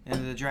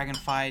and the Dragon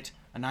Fight.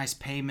 A nice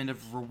payment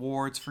of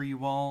rewards for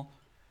you all,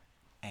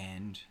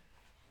 and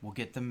we'll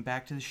get them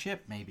back to the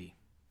ship maybe.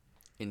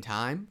 In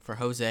time for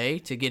Jose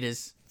to get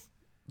his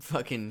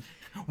fucking...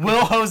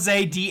 Will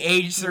Jose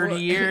de-age 30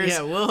 years?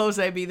 Yeah, will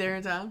Jose be there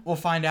in time? We'll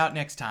find out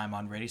next time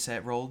on Ready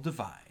Set Roll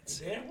Divides.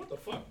 Damn, what the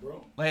fuck,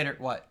 bro? Later.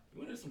 What?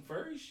 You into some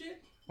furry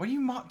shit? What are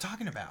you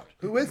talking about?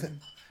 Who isn't?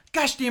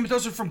 Gosh damn it,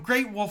 those are from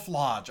Great Wolf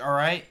Lodge, all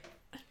right?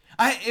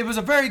 It was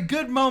a very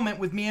good moment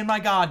with me and my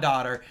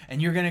goddaughter, and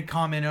you're gonna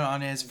comment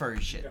on his furry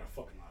You shit. gotta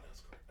fucking lie,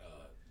 that's correct.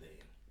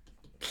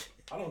 Dan.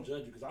 I don't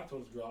judge you because I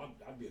told this girl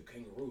I'd be a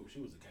kangaroo if she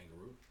was a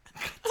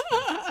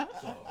kangaroo.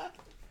 So,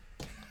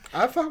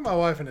 I fuck my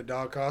wife in a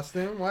dog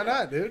costume. Why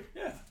not, dude?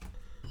 yeah.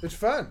 It's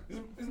fun.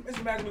 Just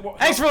imagine me walking.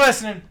 Thanks for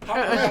listening.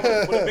 Hopping around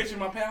with a bitch in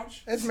my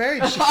pouch. It's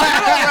married shit.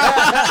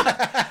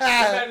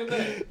 Imagine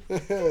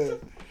that.